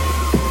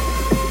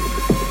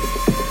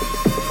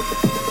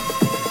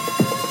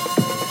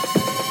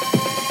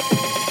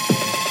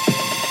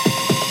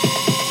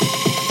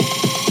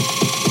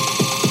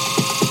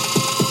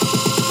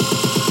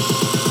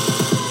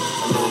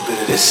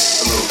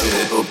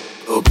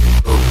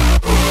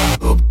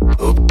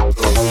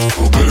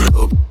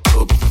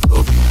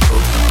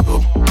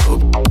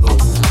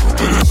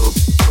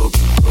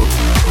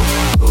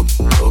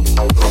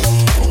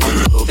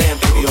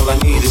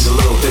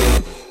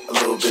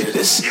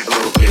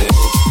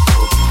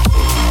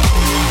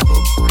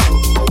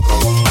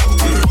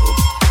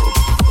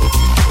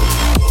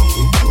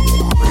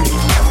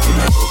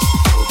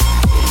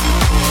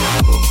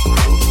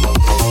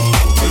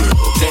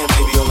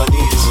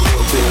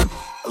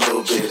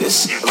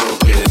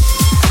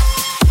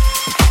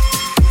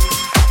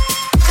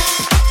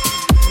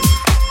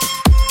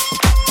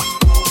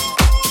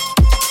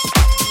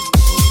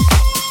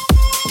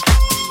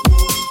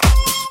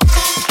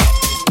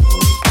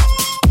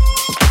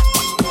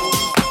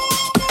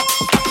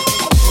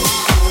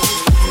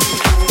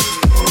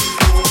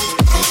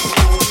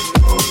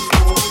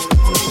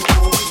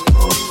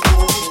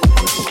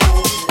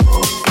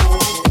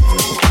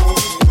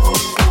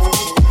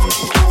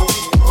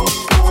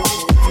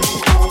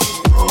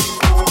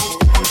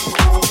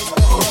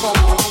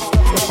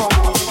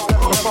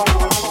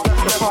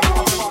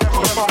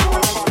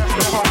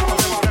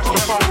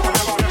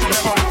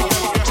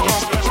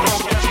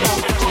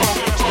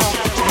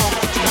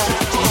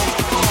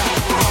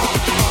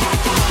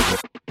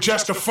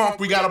 Just the funk,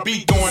 we got a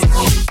beat going.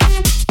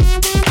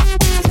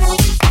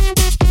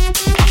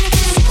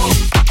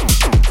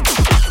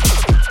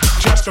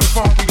 Just the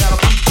funk, we got a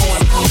beat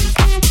going.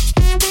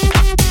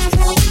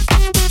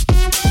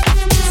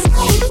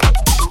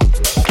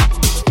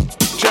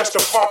 Just the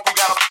funk, we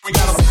got a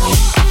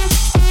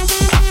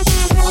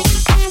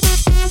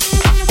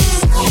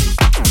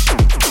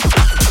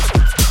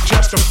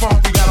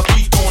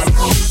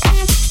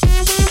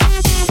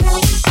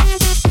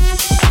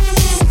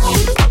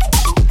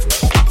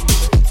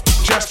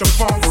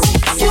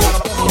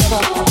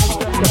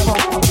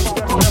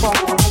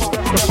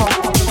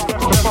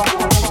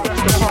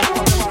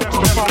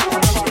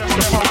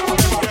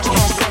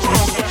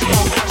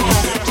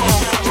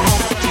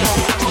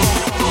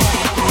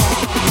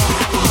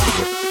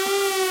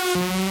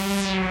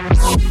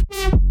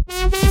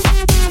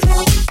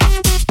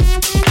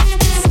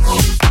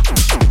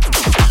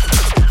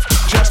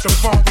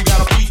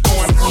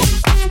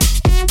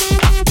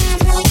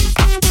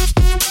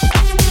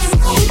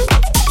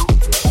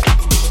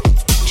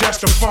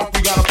Just the funk, we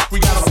got a beat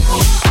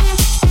going. Just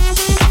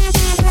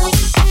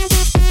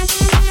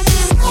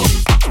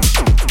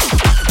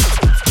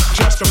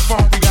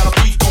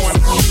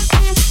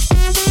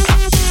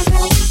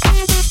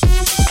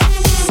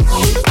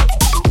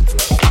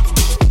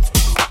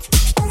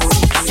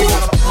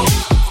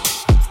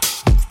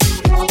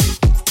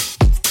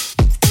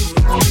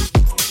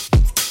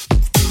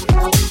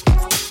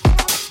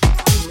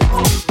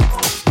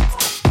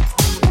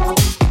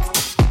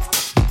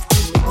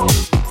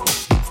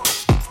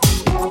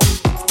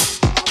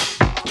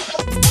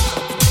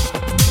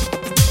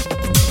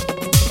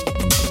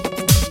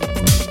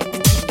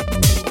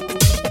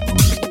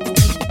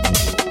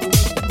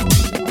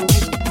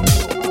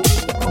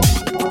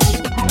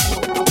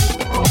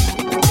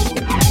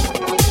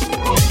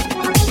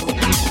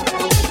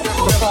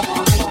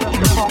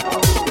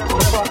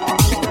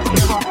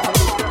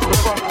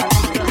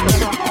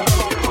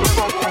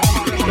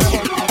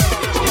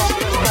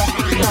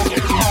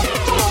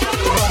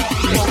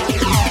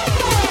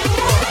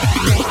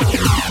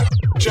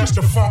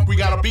the funk, we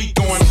got a beat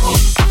going.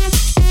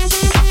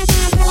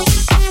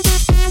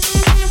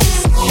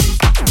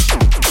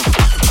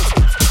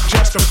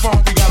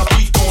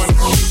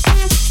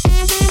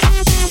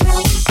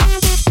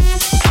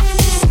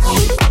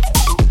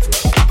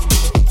 Just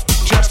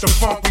the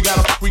funk, we got a beat going. Just the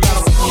funk, we got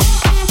a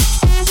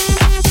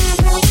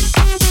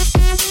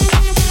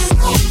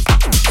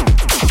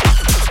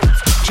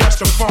Just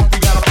the funk, we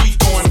got a beat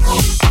going.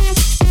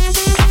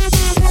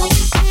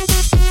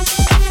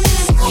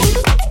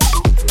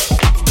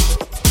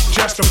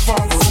 Just the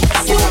funk, we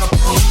got a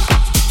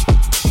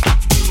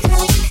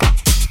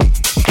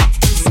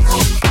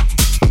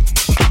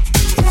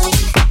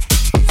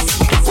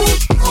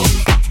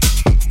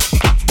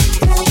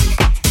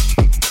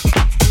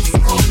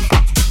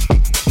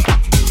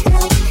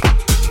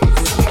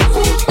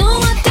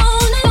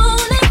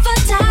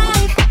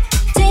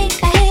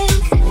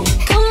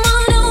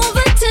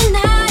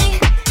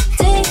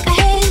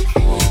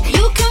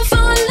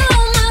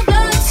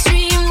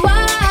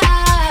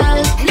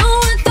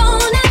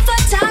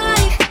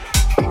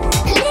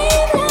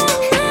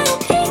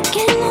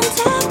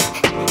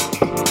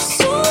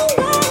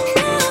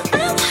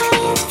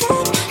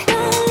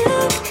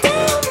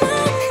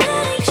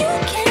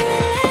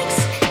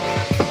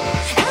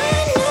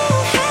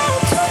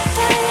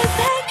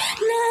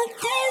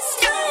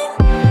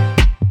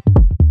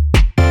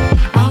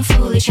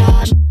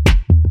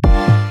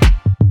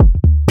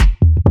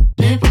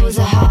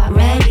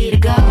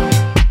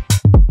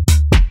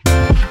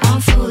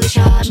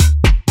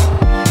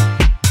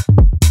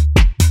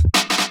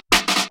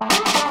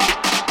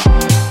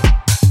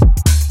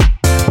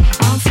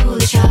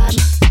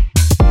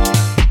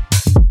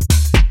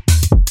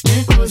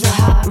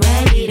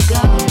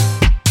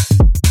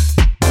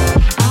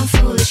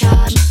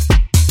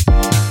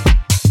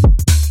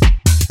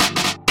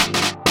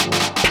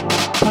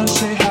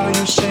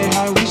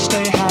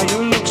Say how you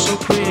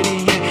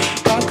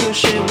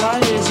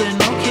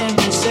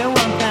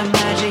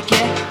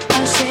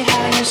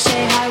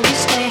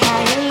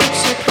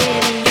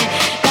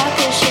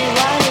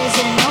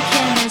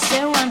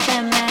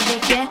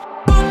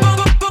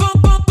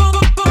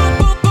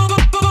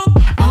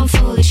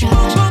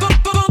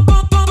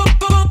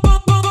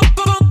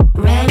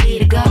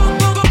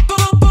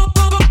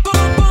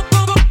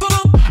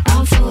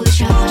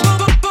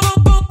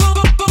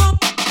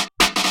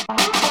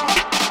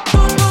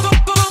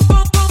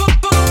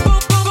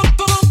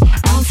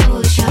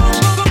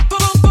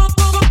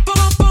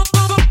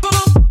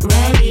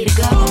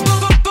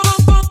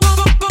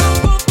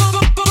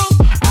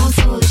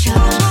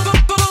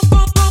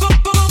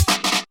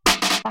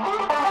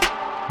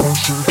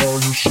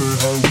you say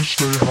hi, we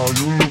stay high.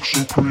 You look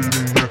so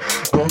pretty, yeah.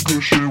 Got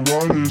good shit,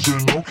 what is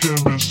it? No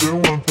chemist, still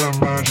want that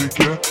magic,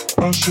 yeah.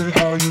 I say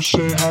hi, you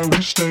say hi,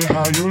 we stay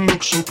high. You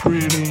look so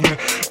pretty, yeah.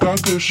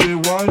 Got good shit,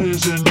 what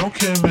is it? No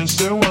chemist,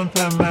 still want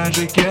that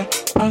magic, yeah.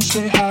 I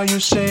say hi, you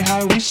say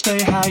hi, we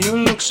stay high. You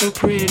look so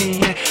pretty,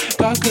 yeah.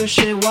 Got good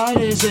shit, what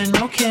is it?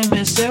 No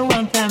chemist, still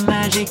want that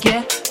magic,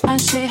 yeah. I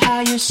say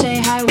hi, you say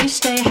hi, we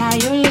stay high.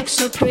 You look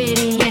so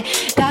pretty, yeah.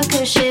 Got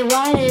good shit,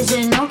 what is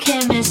it? No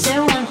chemist,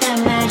 still want that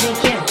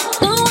magic, yeah.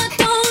 No, I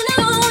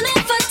don't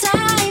ever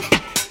die.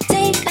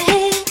 Take a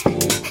hit,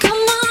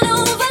 come on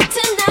over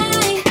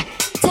tonight.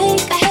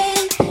 Take a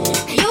hit,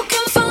 you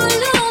can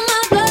follow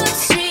my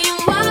bloodstream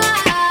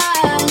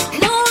wild.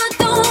 No, I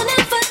don't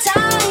ever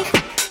die.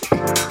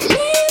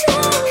 Leave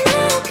out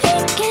now,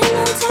 peeking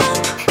on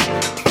top.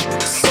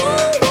 So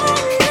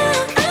what now?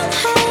 I'm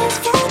high as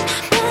fuck,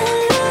 but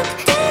look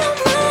down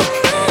my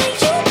mind,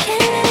 you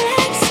can't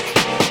relax.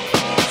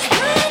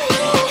 I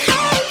know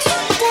how to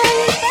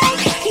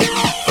direct you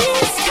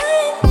this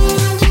time.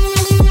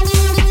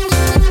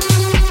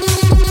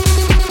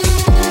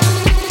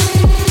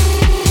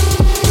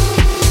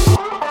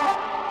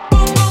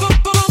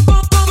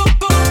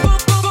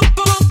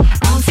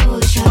 I'm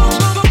fully charged,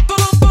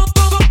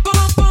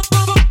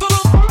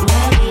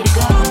 ready to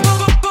go. I'm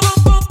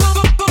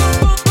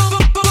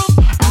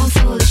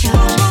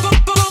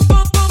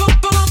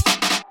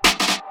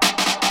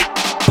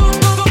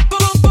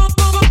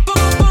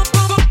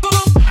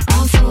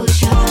fully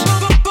charged. I'm fully charged,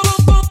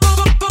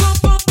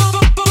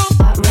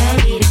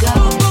 ready to go.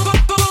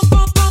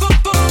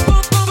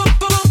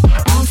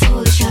 I'm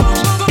fully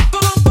charged.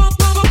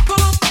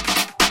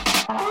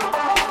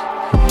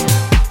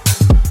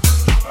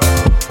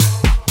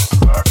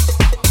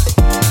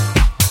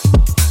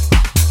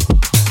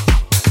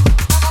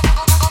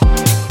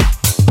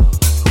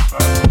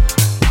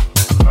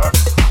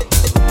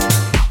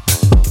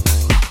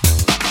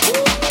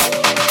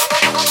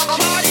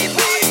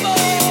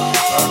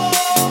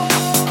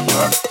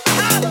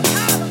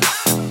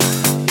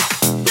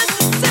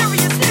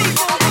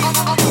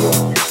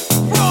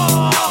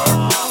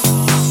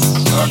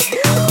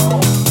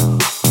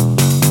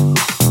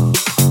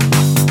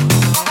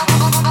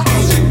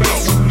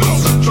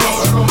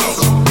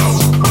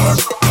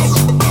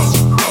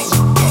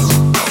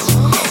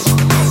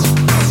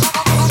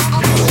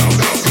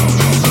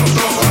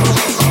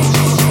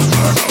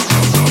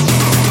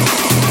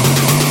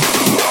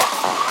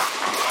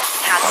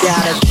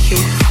 Got a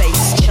cute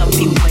face,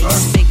 chubby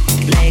waist, big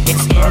leg,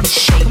 it's in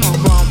shape.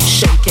 Rump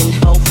shaking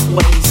both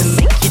ways and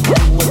make you do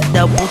a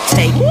double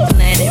take.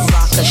 Planet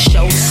rocker,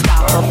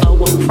 showstopper, blow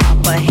a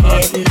proper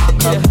head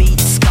knocker, beat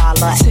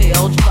scholar,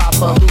 tail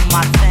dropper, do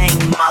my thing,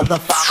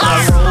 motherfucker.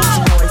 Rolls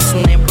Royce,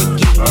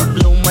 Lamborghini,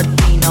 blue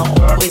Medina,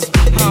 always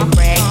beaming,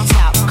 rag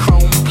top,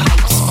 chrome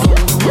pipes,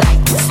 blue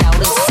lights, out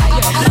of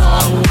sight.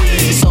 Long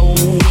weed, sold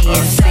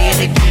in, say it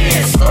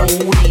again,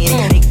 sold in.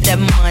 Make that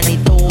money,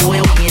 throw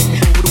it in,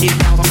 booty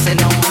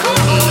bouncing on me.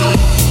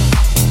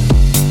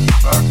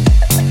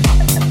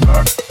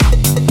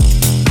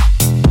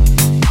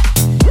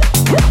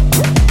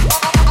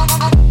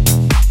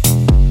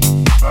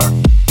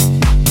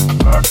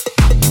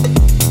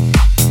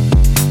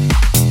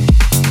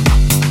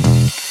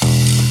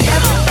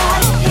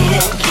 Everybody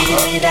here,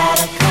 get it out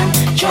of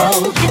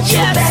control. Get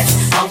your backs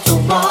off the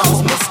walls.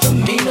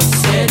 Misdemeanor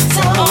said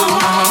so.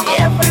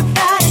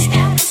 Everybody,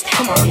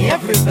 Come on,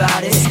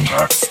 everybody.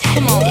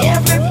 come on,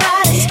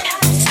 everybody.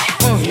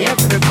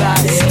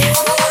 Everybody.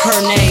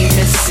 Her name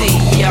is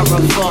Sierra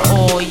for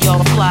all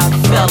y'all fly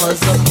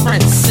fellas. A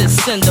princess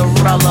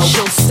Cinderella.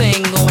 She'll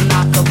sing on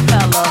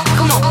acapella.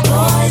 Come on.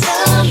 Boys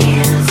of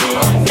music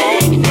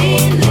make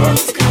me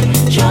lose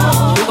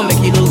control. We're gonna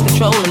make you lose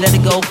control and let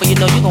it go, for you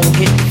know you're gonna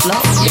hit the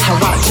flow. I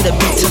rock to the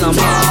beat till I'm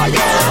higher.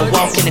 I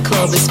walk in the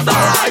club, it's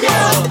fire.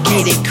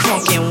 Get it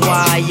crunk and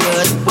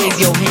wired. Wave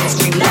your hands,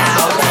 scream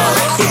louder.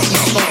 If you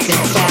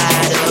smoking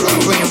fired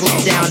up, bring the roof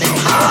down and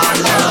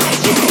holler.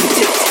 If you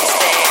tipsy,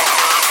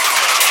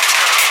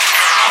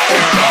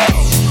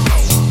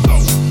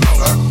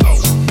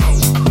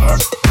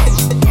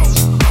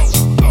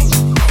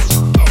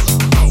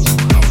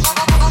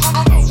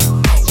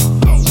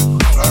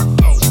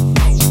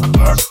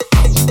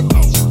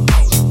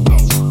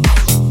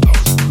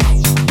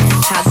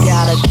 I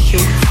got a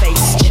cute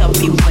face,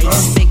 chubby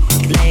waist, big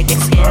leg,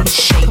 it's in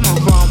shape.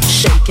 Rump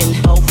shaking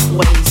both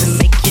ways and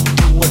make you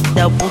do a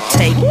double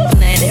take.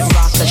 Planet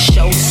rocker,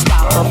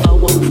 showstopper,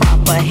 blow a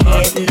proper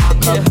head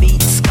knocker,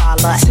 beat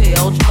scholar,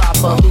 tail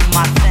dropper, do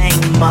my thing,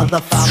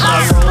 motherfucker.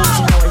 Rolls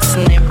Royce,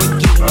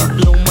 Lamborghini,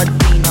 blue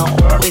Medina,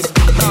 always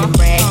beaming,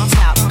 rag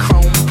top,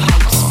 chrome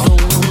pipes,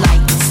 blue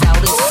lights,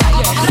 out of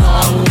sight.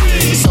 Long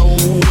weed,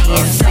 sold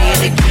in, say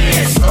it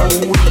again,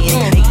 sold in.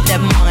 Make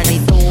that money,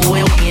 throw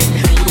it in,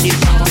 booty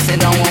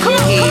bouncing on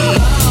me.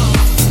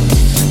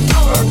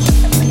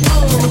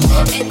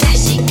 And there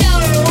she go,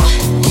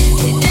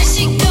 and there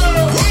she go,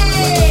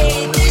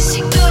 hey, there she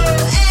go,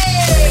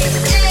 hey,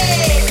 hey,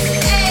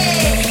 hey,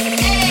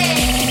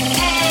 hey,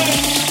 hey.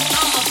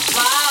 I'm a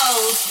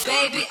boss,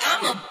 baby.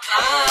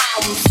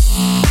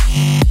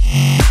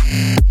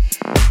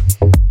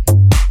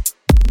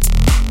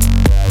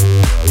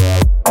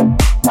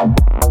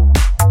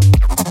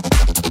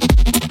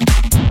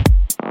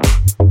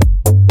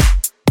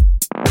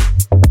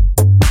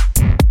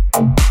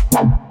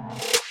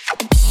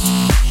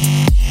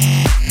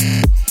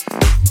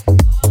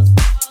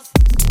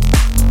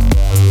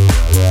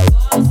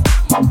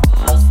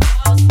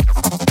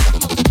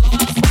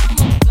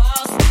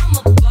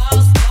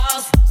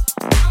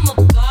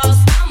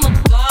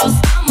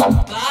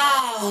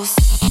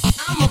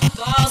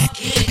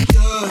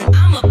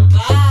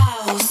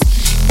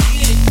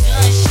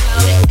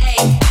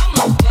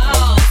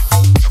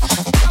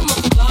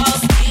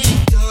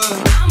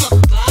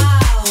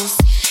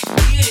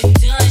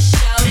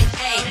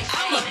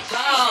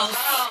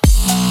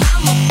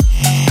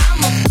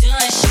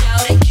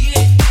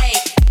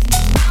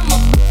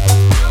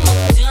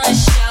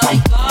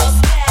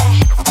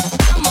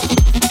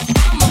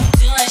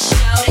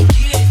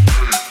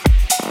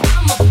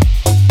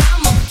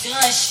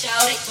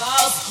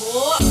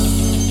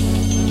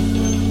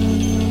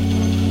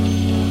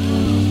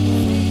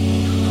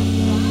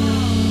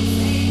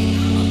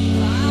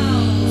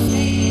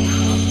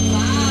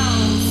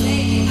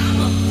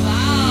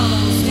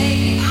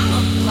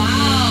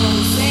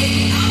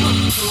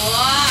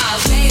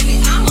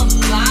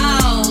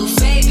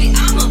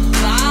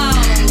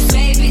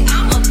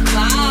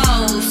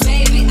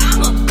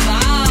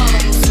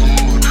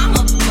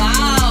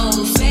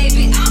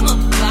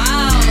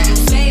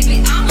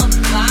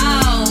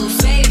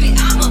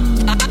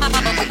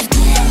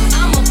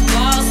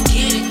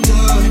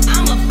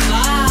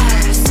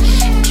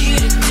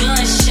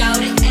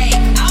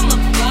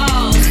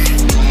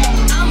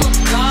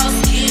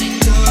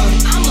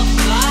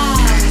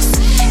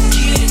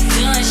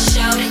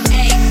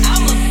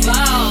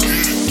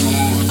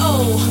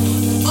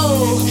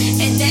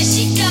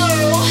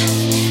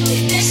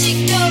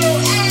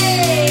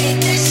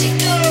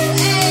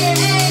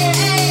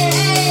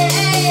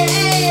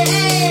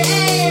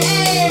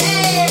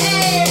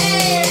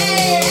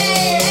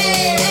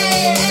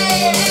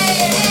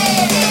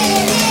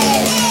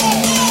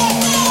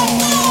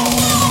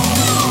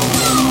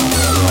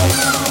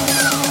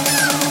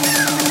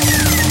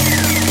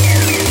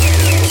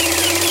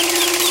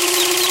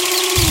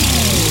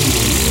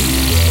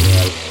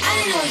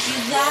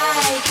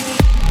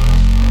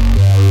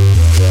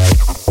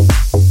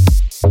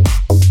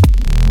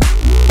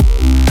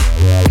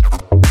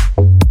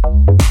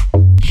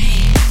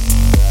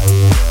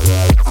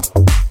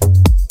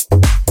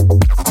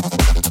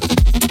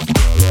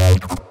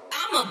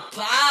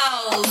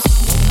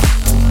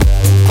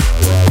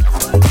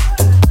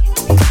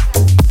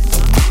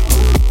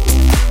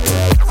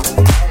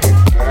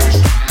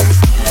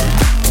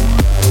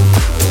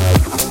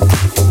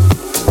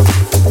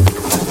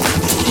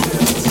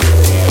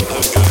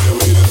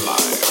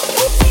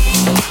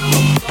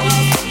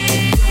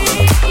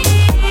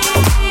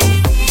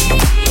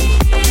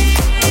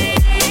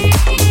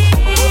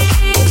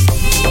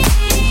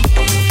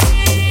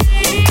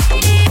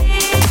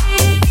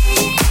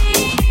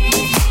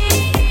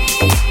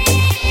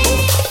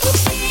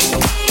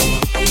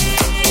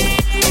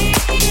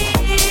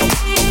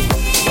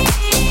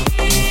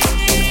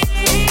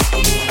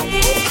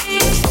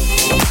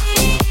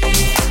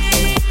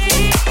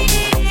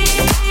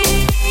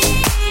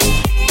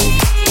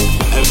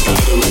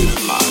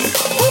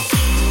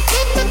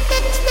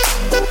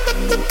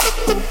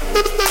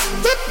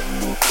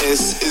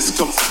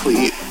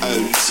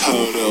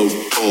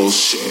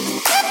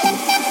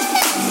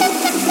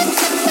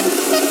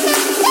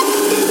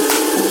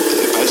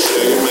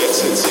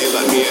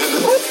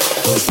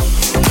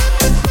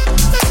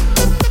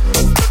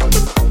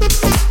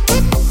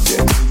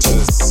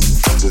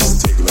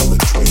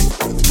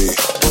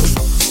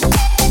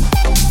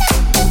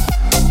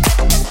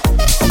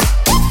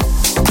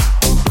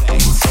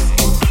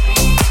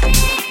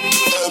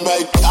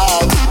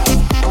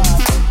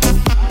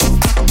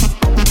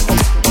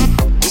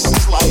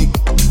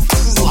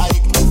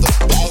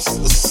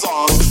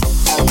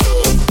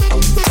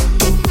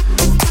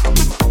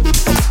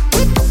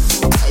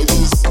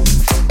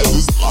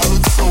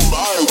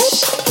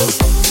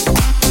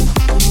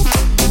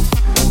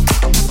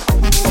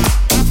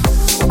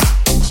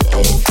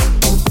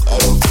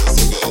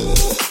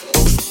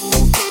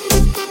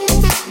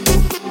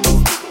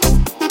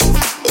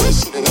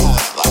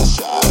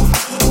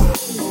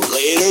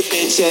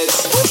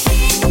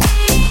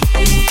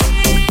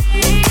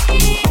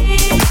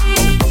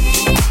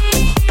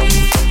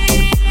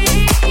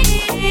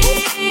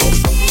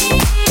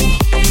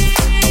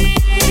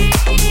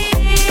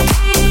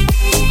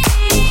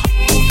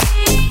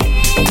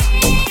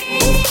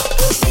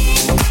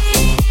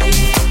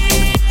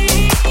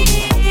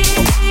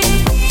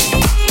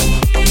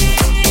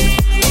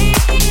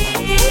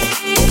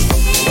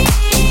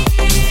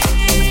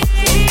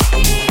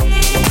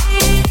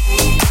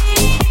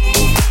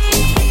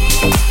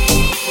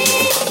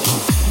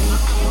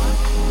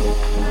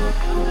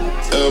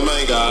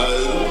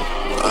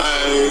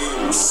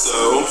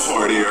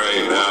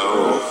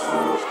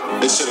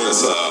 shouldn't have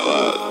said out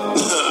loud.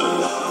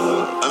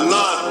 I'm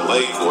not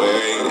like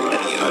wearing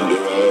any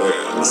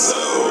underwear, so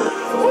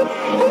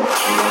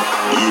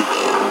you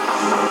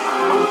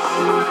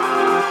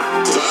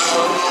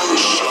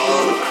know.